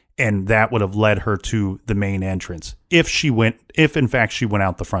area, and that would have led her to the main entrance if in fact she went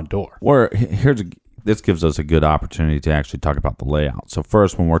out the front door. Or this gives us a good opportunity to actually talk about the layout. So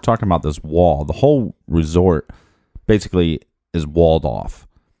first, when we're talking about this wall, the whole resort basically is walled off.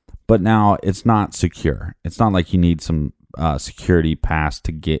 But now it's not secure. It's not like you need some security pass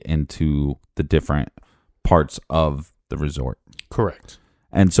to get into the different parts of the resort. Correct.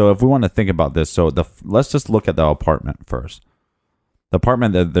 And so if we want to think about this, let's just look at the apartment first. The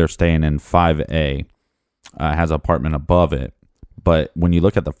apartment that they're staying in, 5A, has an apartment above it. But when you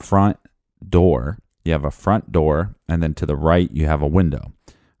look at the front door, you have a front door, and then to the right, you have a window.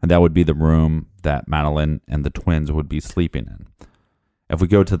 And that would be the room that Madeline and the twins would be sleeping in. If we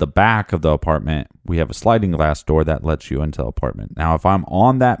go to the back of the apartment, we have a sliding glass door that lets you into the apartment. Now, if I'm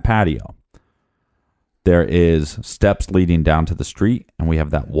on that patio, there is steps leading down to the street, and we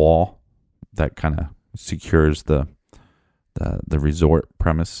have that wall that kind of secures the resort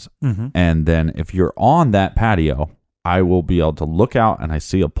premise. Mm-hmm. And then if you're on that patio, I will be able to look out and I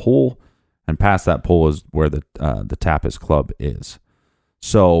see a pool, and past that pool is where the Tapas Club is.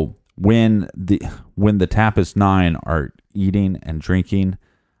 So when the Tapas 9 are eating and drinking,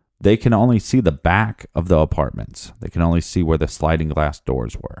 they can only see the back of the apartments. They can only see where the sliding glass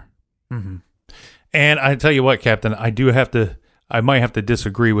doors were. Mm-hmm. And I tell you what, Captain, I might have to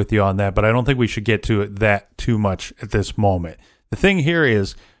disagree with you on that, but I don't think we should get to that too much at this moment. The thing here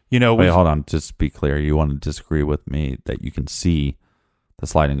is, wait, hold on. Just to be clear, you want to disagree with me that you can see the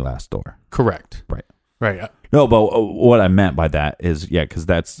sliding glass door? Correct. Right. No, but what I meant by that is, because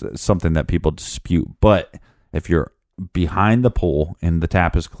that's something that people dispute. But if you're behind the pool in the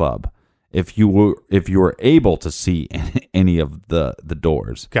Tapas Club, if you were able to see any of the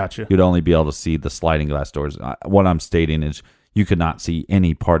doors, gotcha, you'd only be able to see the sliding glass doors. What I'm stating is you could not see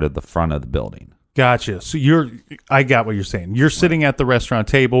any part of the front of the building. Gotcha. So I got what you're saying. You're sitting at the restaurant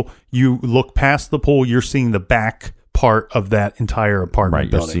table. You look past the pool. You're seeing the back part of that entire apartment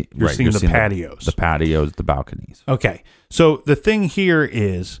building. You're seeing the patios. The patios, the balconies. Okay. So the thing here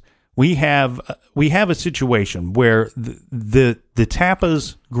is we have a situation where the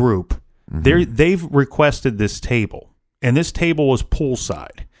Tapas group, mm-hmm. they've requested this table, and this table was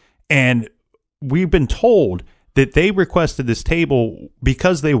poolside. And we've been told that they requested this table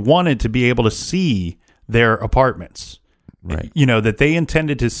because they wanted to be able to see their apartments. Right. That they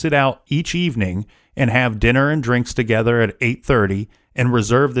intended to sit out each evening and have dinner and drinks together at 8:30 and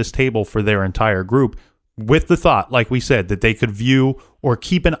reserve this table for their entire group, with the thought, like we said, that they could view or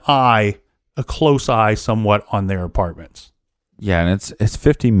keep a close eye somewhat on their apartments. Yeah, and it's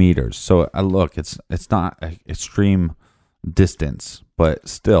 50 meters. So look, it's not an extreme distance, but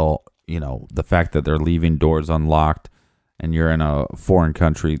still, the fact that they're leaving doors unlocked and you're in a foreign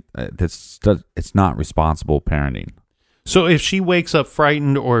country, it's not responsible parenting. So if she wakes up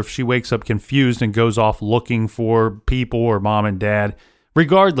frightened, or if she wakes up confused and goes off looking for people or mom and dad,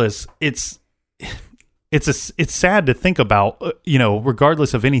 regardless, it's sad to think about,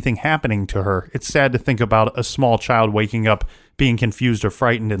 regardless of anything happening to her. It's sad to think about a small child waking up being confused or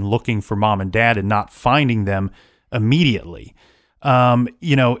frightened and looking for mom and dad and not finding them immediately.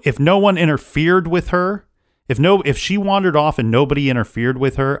 If no one interfered with her, if she wandered off and nobody interfered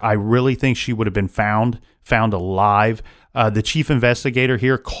with her, I really think she would have been found alive. The chief investigator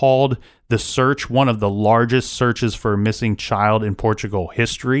here called the search one of the largest searches for a missing child in Portugal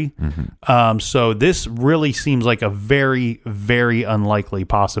history. Mm-hmm. So this really seems like a very, very unlikely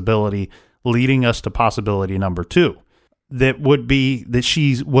possibility, leading us to possibility number 2. That would be that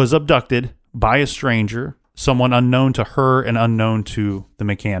she was abducted by a stranger, someone unknown to her and unknown to the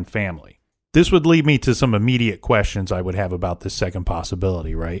McCann family. This would lead me to some immediate questions I would have about this second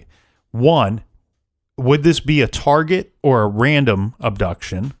possibility, right? 1, would this be a target or a random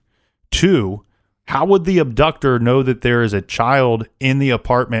abduction? 2, how would the abductor know that there is a child in the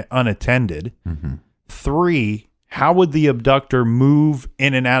apartment unattended? Mm-hmm. 3, how would the abductor move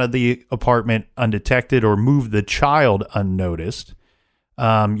in and out of the apartment undetected, or move the child unnoticed?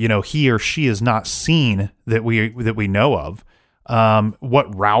 He or she is not seen that we know of.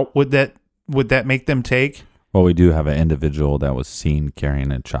 What route would that make them take? Well, we do have an individual that was seen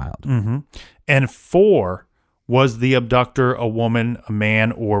carrying a child. Mm-hmm. And 4, was the abductor a woman, a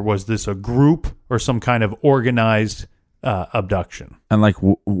man, or was this a group or some kind of organized abduction? And like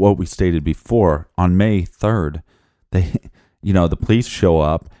what we stated before, on May 3rd, the police show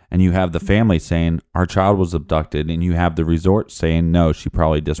up, and you have the family saying our child was abducted, and you have the resort saying no, she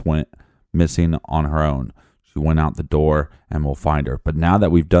probably just went missing on her own. She went out the door and we'll find her. But now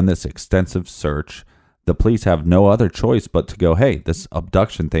that we've done this extensive search, the police have no other choice but to go, hey, this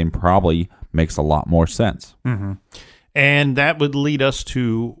abduction thing probably makes a lot more sense. Mm-hmm. And that would lead us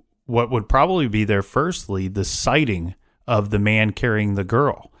to what would probably be their first lead, the sighting of the man carrying the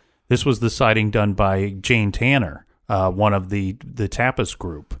girl. This was the sighting done by Jane Tanner, one of the Tapas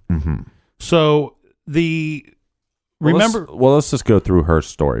group. Mm-hmm. So let's just go through her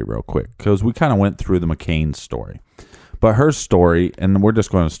story real quick, because we kind of went through the McCain story. But her story, and we're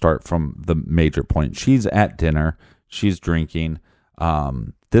just going to start from the major point. She's at dinner. She's drinking.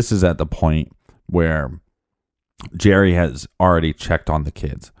 This is at the point where Jerry has already checked on the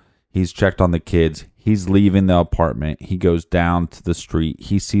kids. He's checked on the kids. He's leaving the apartment. He goes down to the street.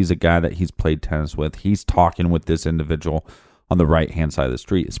 He sees a guy that he's played tennis with. He's talking with this individual on the right-hand side of the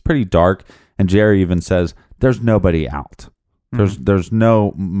street. It's pretty dark, and Jerry even says, there's nobody out. There's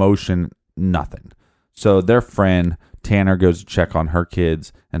no motion, nothing. So their friend Tanner goes to check on her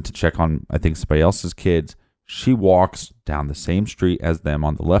kids and to check on, I think, somebody else's kids. She walks down the same street as them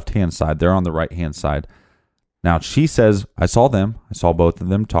on the left-hand side. They're on the right-hand side. Now, she says, I saw them. I saw both of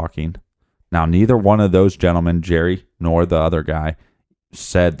them talking. Now, neither one of those gentlemen, Jerry nor the other guy,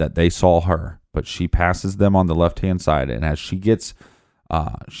 said that they saw her. But she passes them on the left-hand side. And as she gets,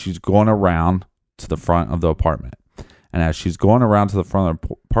 she's going around to the front of the apartment. And as she's going around to the front of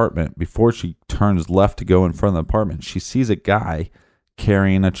the apartment, before she turns left to go in front of the apartment, she sees a guy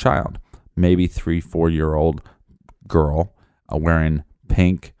carrying a child, maybe 3-4-year-old girl, wearing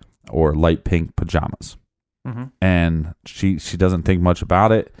pink or light pink pajamas. Mm-hmm. And she doesn't think much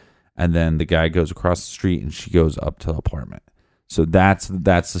about it. And then the guy goes across the street and she goes up to the apartment. So that's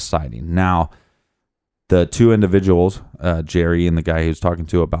the sighting. Now, the two individuals, Jerry and the guy he was talking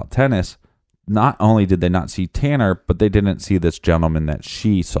to about tennis, not only did they not see Tanner, but they didn't see this gentleman that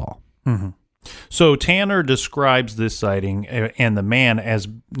she saw. Mm-hmm. So Tanner describes this sighting and the man as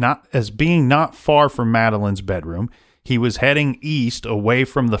being not far from Madeleine's bedroom. He was heading east away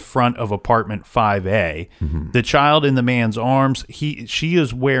from the front of apartment 5A. Mm-hmm. The child in the man's arms, she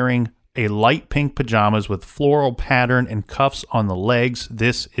is wearing a light pink pajamas with floral pattern and cuffs on the legs.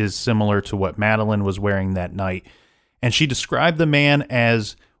 This is similar to what Madeleine was wearing that night. And she described the man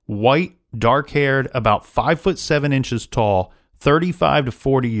as white, dark-haired, about 5'7" tall, 35 to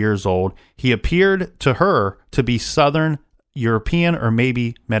 40 years old. He appeared to her to be Southern European or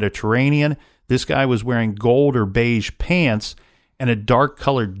maybe Mediterranean. This guy was wearing gold or beige pants and a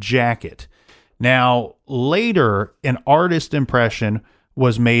dark-colored jacket. Now, later, an artist impression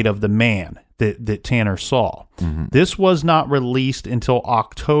was made of the man that Tanner saw. Mm-hmm. This was not released until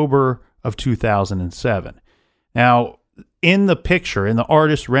October of 2007. Now, in the picture, in the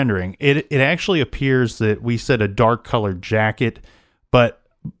artist rendering, it actually appears that we said a dark-colored jacket, but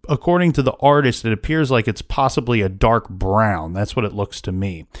according to the artist, it appears like it's possibly a dark brown. That's what it looks to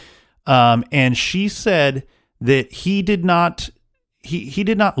me. And she said that he did not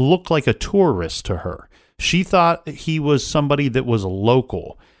look like a tourist to her. She thought he was somebody that was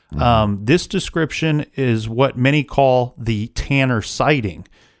local. Mm-hmm. This description is what many call the Tanner sighting.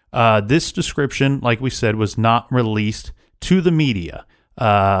 This description, like we said, was not released to the media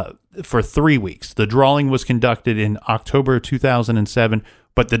for 3 weeks. The drawing was conducted in October 2007,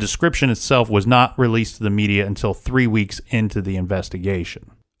 but the description itself was not released to the media until 3 weeks into the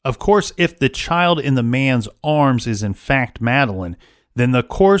investigation. Of course, if the child in the man's arms is in fact Madeleine, then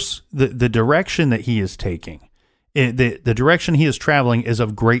the direction that he is taking, the direction he is traveling is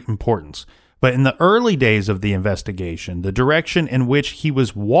of great importance. But in the early days of the investigation, the direction in which he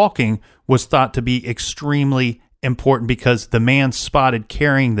was walking was thought to be extremely important because the man spotted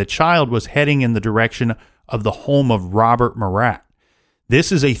carrying the child was heading in the direction of the home of Robert Murat.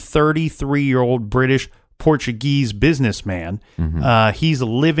 This is a 33-year-old British Portuguese businessman. Mm-hmm. He's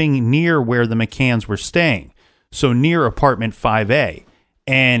living near where the McCanns were staying, so near apartment 5A,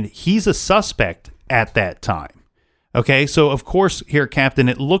 and he's a suspect at that time. Okay, so of course here, Captain,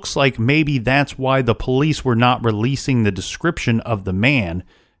 it looks like maybe that's why the police were not releasing the description of the man,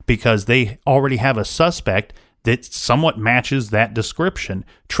 because they already have a suspect that somewhat matches that description,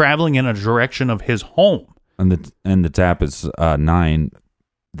 traveling in a direction of his home. And the Tapas 9,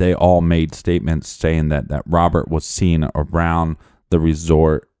 they all made statements saying that Robert was seen around the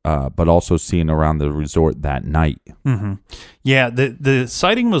resort, but also seen around the resort that night. Mm-hmm. Yeah, the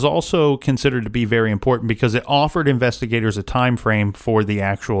sighting was also considered to be very important because it offered investigators a time frame for the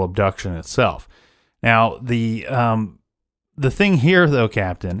actual abduction itself. Now, the thing here, though,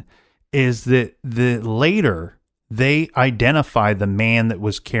 Captain, is that later they identify the man that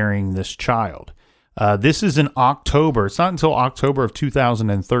was carrying this child. This is in October. It's not until October of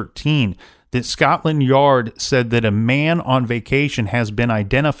 2013 that Scotland Yard said that a man on vacation has been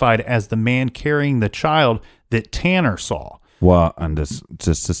identified as the man carrying the child that Tanner saw. Well, and just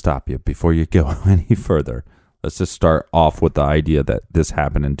to stop you before you go any further, let's just start off with the idea that this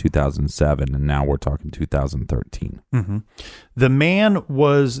happened in 2007, and now we're talking 2013. Mm-hmm. The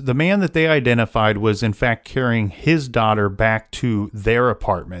man that they identified was in fact carrying his daughter back to their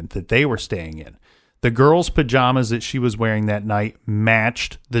apartment that they were staying in. The girl's pajamas that she was wearing that night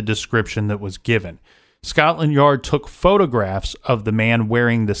matched the description that was given. Scotland Yard took photographs of the man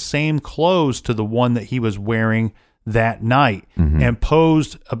wearing the same clothes to the one that he was wearing that night and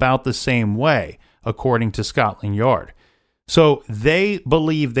posed about the same way, according to Scotland Yard. So they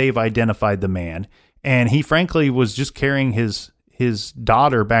believe they've identified the man, and he frankly was just carrying his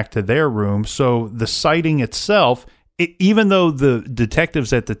daughter back to their room. So the sighting itself, even though the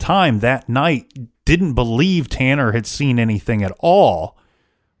detectives at the time that night didn't believe Tanner had seen anything at all,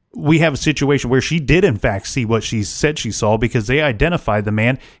 we have a situation where she did in fact see what she said she saw, because they identified the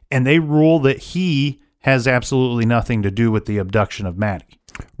man and they rule that he has absolutely nothing to do with the abduction of Maddie.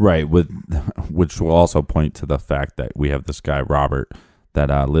 Right, which will also point to the fact that we have this guy, Robert,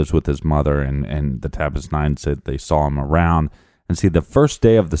 that lives with his mother, and the Tapas 9 said they saw him around. And see, the first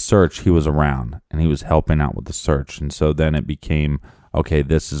day of the search, he was around, and he was helping out with the search. And so then it became, okay,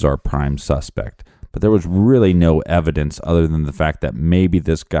 this is our prime suspect. But there was really no evidence other than the fact that maybe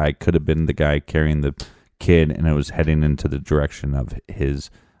this guy could have been the guy carrying the kid, and it was heading into the direction of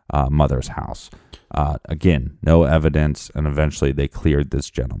his mother's house. Again, no evidence, and eventually they cleared this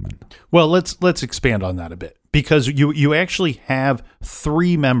gentleman. Well, let's expand on that a bit, because you actually have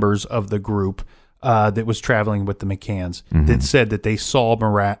 3 members of the group that was traveling with the McCanns that said that they saw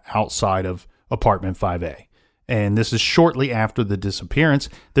Murat outside of apartment 5A. And this is shortly after the disappearance.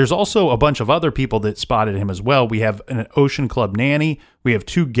 There's also a bunch of other people that spotted him as well. We have an Ocean Club nanny. We have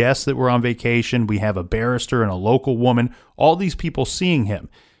 2 guests that were on vacation. We have a barrister and a local woman. All these people seeing him.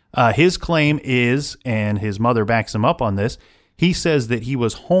 His claim is, and his mother backs him up on this, he says that he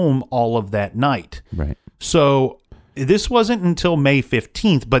was home all of that night. Right. So this wasn't until May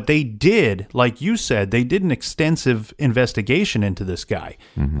 15th, but they did, like you said, they did an extensive investigation into this guy.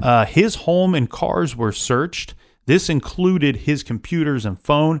 His home and cars were searched. This included his computers and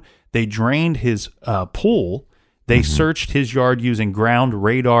phone. They drained his pool. They searched his yard using ground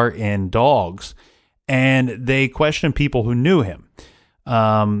radar and dogs, and they questioned people who knew him.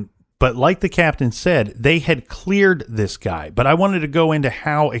 But like the captain said, they had cleared this guy. But I wanted to go into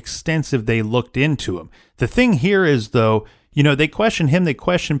how extensive they looked into him. The thing here is, though, they questioned him. They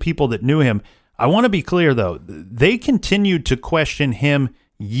questioned people that knew him. I want to be clear, though. They continued to question him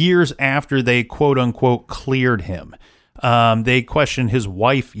years after they, quote unquote, cleared him. They questioned his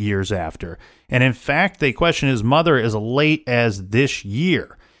wife years after. And in fact, they questioned his mother as late as this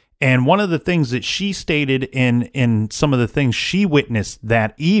year. And one of the things that she stated in some of the things she witnessed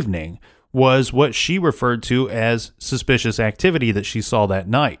that evening was what she referred to as suspicious activity that she saw that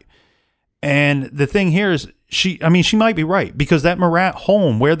night. And the thing here is, she might be right, because that Murat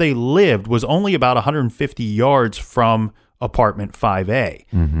home where they lived was only about 150 yards from apartment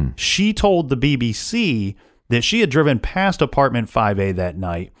 5A. She told the BBC that she had driven past apartment 5A that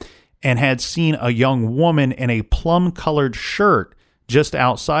night and had seen a young woman in a plum-colored shirt just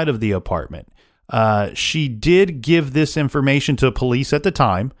outside of the apartment. She did give this information to police at the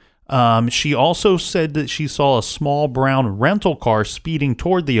time. She also said that she saw a small brown rental car speeding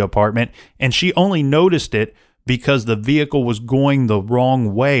toward the apartment, and she only noticed it because the vehicle was going the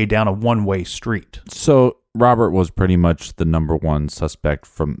wrong way down a one-way street. So Robert was pretty much the number one suspect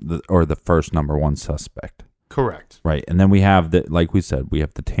the first number one suspect. Correct. Right. And then we have like we said, we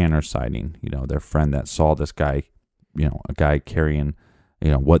have the Tanner sighting, their friend that saw this guy, a guy carrying,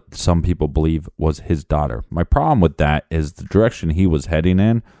 what some people believe was his daughter. My problem with that is the direction he was heading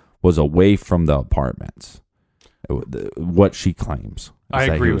in was away from the apartments, what she claims. I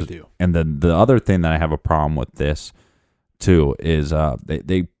agree with you. And then the other thing that I have a problem with this, too, is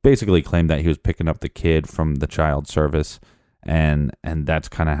they basically claim that he was picking up the kid from the child service, and that's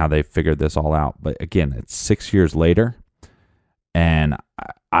kind of how they figured this all out. But again, it's 6 years later, and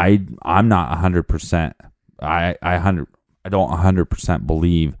I'm not 100%. I don't 100%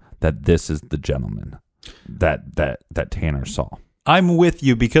 believe that this is the gentleman that Tanner saw. I'm with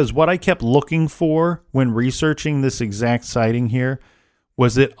you, because what I kept looking for when researching this exact sighting here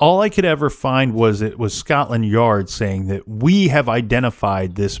was that all I could ever find was it was Scotland Yard saying that we have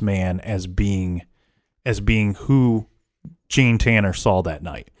identified this man as being who Gene Tanner saw that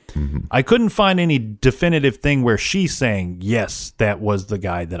night. I couldn't find any definitive thing where she's saying, yes, that was the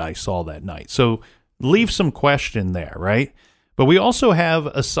guy that I saw that night. So leave some question there, right? But we also have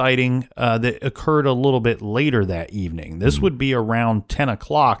a sighting that occurred a little bit later that evening. This would be around 10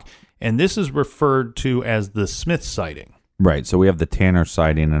 o'clock, and this is referred to as the Smith sighting. Right. So we have the Tanner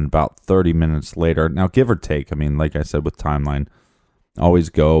sighting, and about 30 minutes later, now give or take, I mean, like I said with timeline, always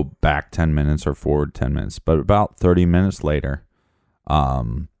go back 10 minutes or forward 10 minutes. But about 30 minutes later,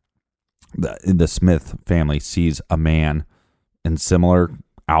 the Smith family sees a man in similar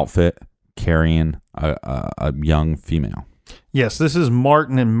outfit carrying a young female. Yes, this is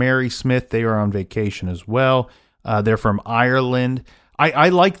Martin and Mary Smith. They are on vacation as well. They're from Ireland. I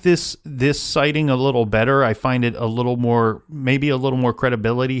like this sighting a little better. I find it maybe a little more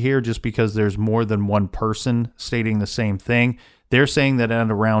credibility here, just because there's more than one person stating the same thing. They're saying that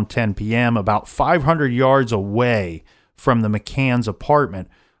at around 10 p.m., about 500 yards away from the McCann's apartment,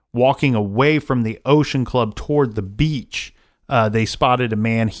 walking away from the Ocean Club toward the beach, they spotted a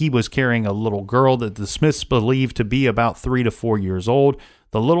man. He was carrying a little girl that the Smiths believed to be about 3 to 4 years old.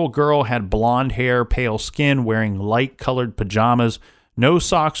 The little girl had blonde hair, pale skin, wearing light-colored pajamas, no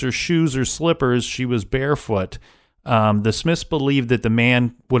socks or shoes or slippers. She was barefoot. The Smiths believed that the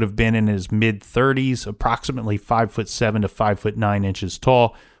man would have been in his mid-30s, approximately 5'7" to 5'9" inches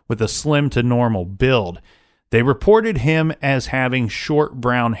tall, with a slim to normal build. They reported him as having short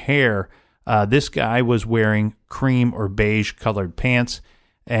brown hair. This guy was wearing cream or beige colored pants,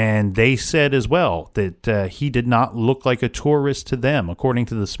 and they said as well that he did not look like a tourist to them. According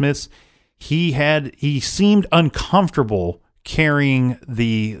to the Smiths, he seemed uncomfortable carrying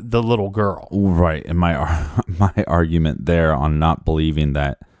the little girl. Right, and my argument there on not believing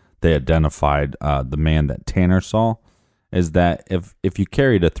that they identified the man that Tanner saw is that if you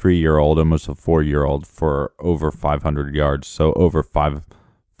carried a 3-year-old, almost a 4-year-old for over 500 yards, so over five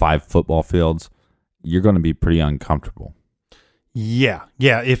football fields, you're going to be pretty uncomfortable. Yeah.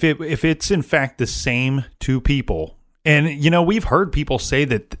 If it's in fact the same two people, and we've heard people say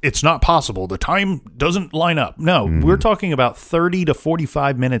that it's not possible, the time doesn't line up. No, we're talking about 30 to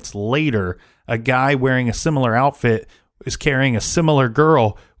 45 minutes later, a guy wearing a similar outfit is carrying a similar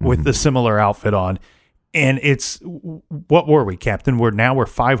girl with the similar outfit on. And it's, what were we, Captain? We're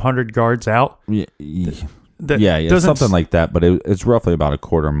 500 yards out. Yeah, something like that. But it's roughly about a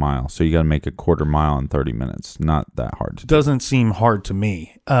quarter mile. So you got to make a quarter mile in 30 minutes. Not that hard to do. Doesn't seem hard to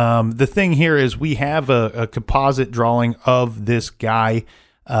me. The thing here is we have a composite drawing of this guy,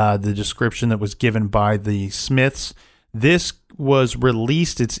 the description that was given by the Smiths. This was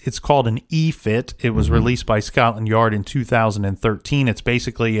released. It's called an E-Fit. It was released by Scotland Yard in 2013. It's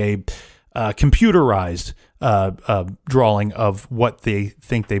basically a computerized drawing of what they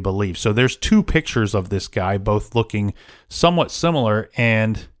think they believe. So there's two pictures of this guy, both looking somewhat similar.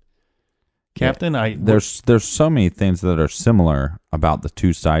 And Captain, there's so many things that are similar about the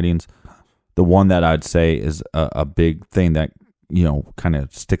two sightings. The one that I'd say is a big thing that kind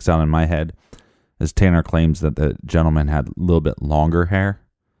of sticks out in my head is Tanner claims that the gentleman had a little bit longer hair.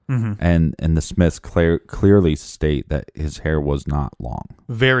 And the Smiths clearly state that his hair was not long.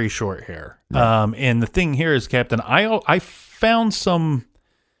 Very short hair. Yeah. And the thing here is, Captain, I found some.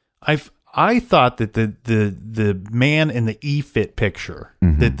 I thought that the man in the E-Fit picture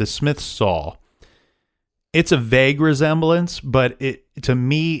that the Smiths saw, it's a vague resemblance, but to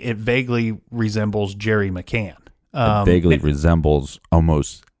me it vaguely resembles Jerry McCann. It vaguely resembles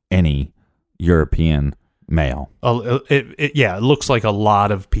almost any European male. It looks like a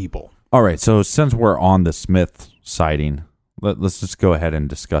lot of people. All right, so since we're on the Smith sighting, let's just go ahead and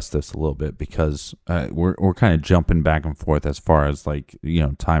discuss this a little bit, because we're kind of jumping back and forth as far as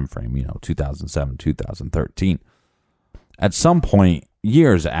time frame, 2007, 2013. At some point,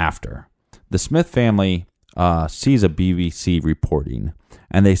 years after, the Smith family sees a BBC reporting,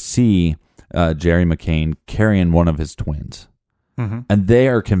 and they see Jerry McCain carrying one of his twins, and they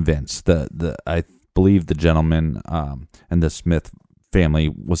are convinced I believe the gentleman and the Smith family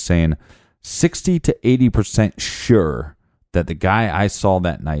was saying 60 to 80% sure that the guy I saw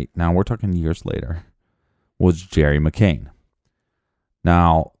that night, now we're talking years later, was Jerry McCain.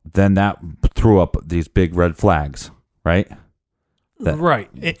 Now, then that threw up these big red flags, right? Right.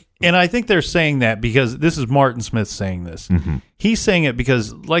 And I think they're saying that because this is Martin Smith saying this. He's saying it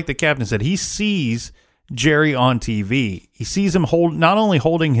because, like the captain said, he sees Jerry on TV. He sees him not only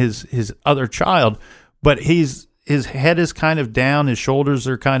holding his other child, but his head is kind of down, his shoulders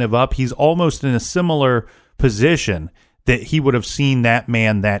are kind of up. He's almost in a similar position that he would have seen that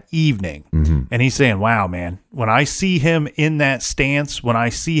man that evening. And he's saying, wow, man, when I see him in that stance, when I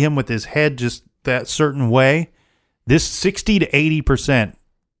see him with his head just that certain way, this 60 to 80%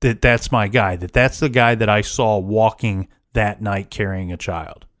 that's my guy, that's the guy that I saw walking that night carrying a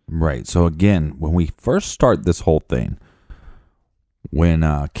child. Right. So again, when we first start this whole thing,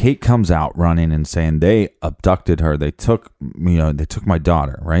 when Kate comes out running and saying they abducted her, they took my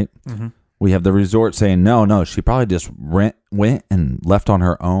daughter, right? Mm-hmm. We have the resort saying, no, she probably just went and left on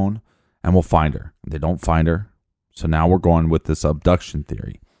her own, and we'll find her. They don't find her, so now we're going with this abduction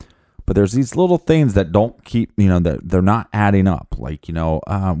theory. But there's these little things that don't keep, that they're not adding up. Like,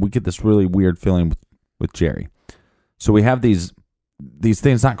 we get this really weird feeling with Jerry. So we have these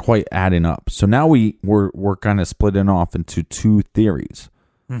things not quite adding up. So now we're kind of splitting off into two theories.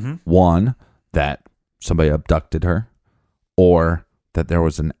 Mm-hmm. One, that somebody abducted her, or that there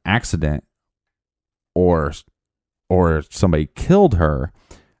was an accident, or somebody killed her,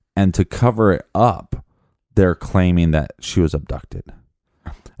 and to cover it up, they're claiming that she was abducted.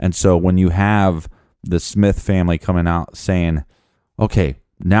 And so when you have the Smith family coming out saying, okay,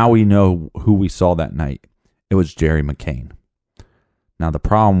 now we know who we saw that night. It was Jerry McCain. Now, the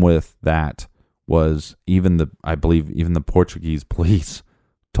problem with that was I believe even the Portuguese police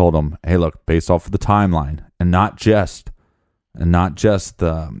told them, hey, look, based off of the timeline, and not just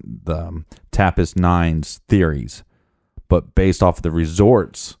the Tapas 9's theories, but based off of the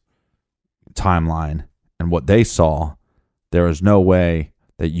resort's timeline and what they saw, there was no way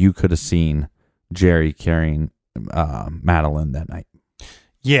that you could have seen Jerry carrying Madeline that night.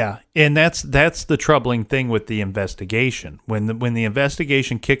 Yeah, and that's the troubling thing with the investigation. When the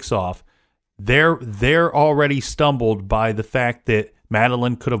investigation kicks off, they're already stumbled by the fact that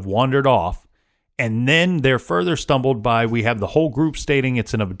Madeline could have wandered off, and then they're further stumbled by, we have the whole group stating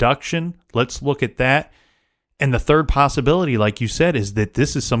it's an abduction. Let's look at that. And the third possibility, like you said, is that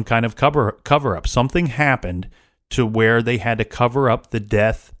this is some kind of cover-up. Something happened to where they had to cover up the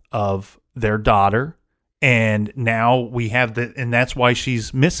death of their daughter, and now we have and that's why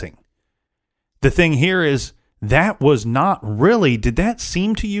she's missing. The thing here is that was not really, did that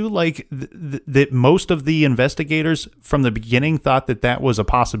seem to you like that most of the investigators from the beginning thought that was a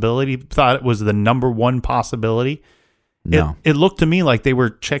possibility, thought it was the number one possibility? No. It looked to me like they were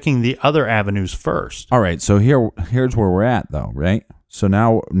checking the other avenues first. All right, so here's where we're at though, right? So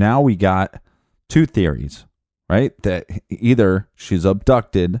now we got two theories, right? That either she's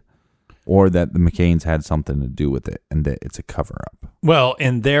abducted or that the McCains had something to do with it and that it's a cover-up. Well,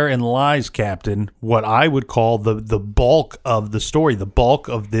 and therein lies, Captain, what I would call the bulk of the story. The bulk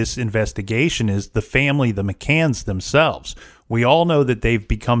of this investigation is the family, the McCanns themselves. We all know that they've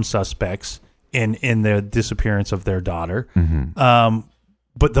become suspects in the disappearance of their daughter. Mm-hmm.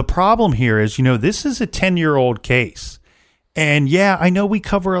 But the problem here is, this is a 10-year-old case. And yeah, I know we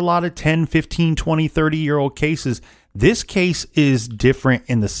cover a lot of 10, 15, 20, 30-year-old cases. This case is different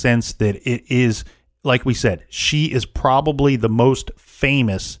in the sense that it is, like we said, she is probably the most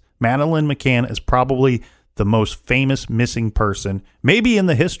famous. Madeline McCann is probably the most famous missing person, maybe in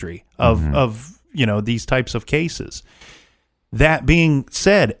the history of these types of cases. That being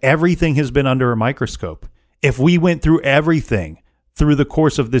said, everything has been under a microscope. If we went through everything through the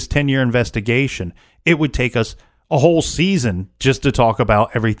course of this 10-year investigation, it would take us a whole season just to talk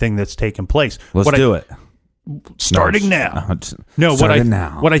about everything that's taken place. Let's do it. Starting now.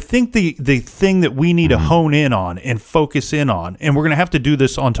 What I think the thing that we need to hone in on and focus in on, and we're going to have to do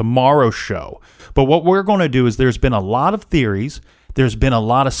this on tomorrow's show, but what we're going to do is there's been a lot of theories, there's been a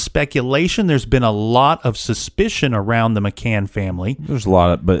lot of speculation, there's been a lot of suspicion around the McCann family. There's a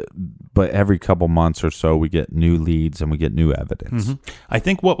lot of, but every couple months or so we get new leads and we get new evidence. Mm-hmm. I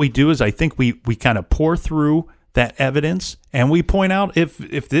think what we do is we kind of pour through that evidence and we point out if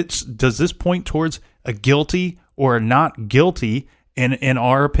does this point towards a guilty or a not guilty in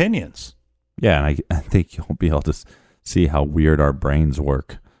our opinions. Yeah, and I think you'll be able to see how weird our brains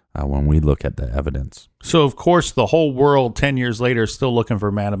work when we look at the evidence. So, of course, the whole world 10 years later is still looking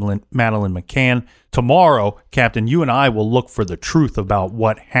for Madeline McCann. Tomorrow, Captain, you and I will look for the truth about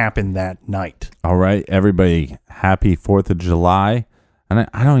what happened that night. All right, everybody, happy 4th of July. And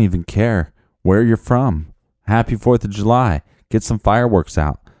I don't even care where you're from. Happy 4th of July. Get some fireworks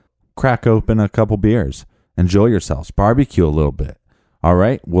out. Crack open a couple beers. Enjoy yourselves. Barbecue a little bit. All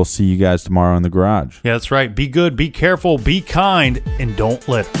right, we'll see you guys tomorrow in the garage. Yeah, that's right. Be good, be careful, be kind, and don't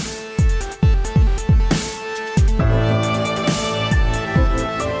litter.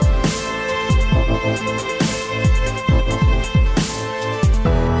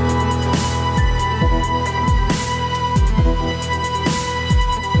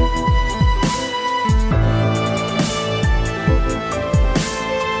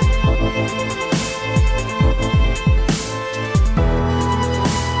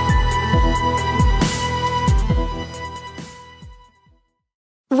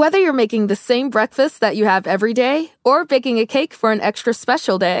 Whether you're making the same breakfast that you have every day or baking a cake for an extra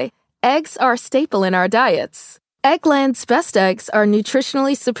special day, eggs are a staple in our diets. Eggland's best eggs are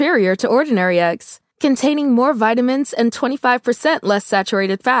nutritionally superior to ordinary eggs, containing more vitamins and 25% less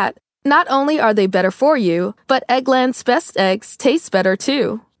saturated fat. Not only are they better for you, but Eggland's best eggs taste better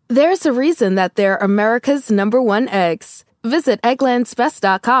too. There's a reason that they're America's #1 eggs. Visit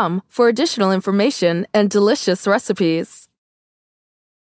egglandsbest.com for additional information and delicious recipes.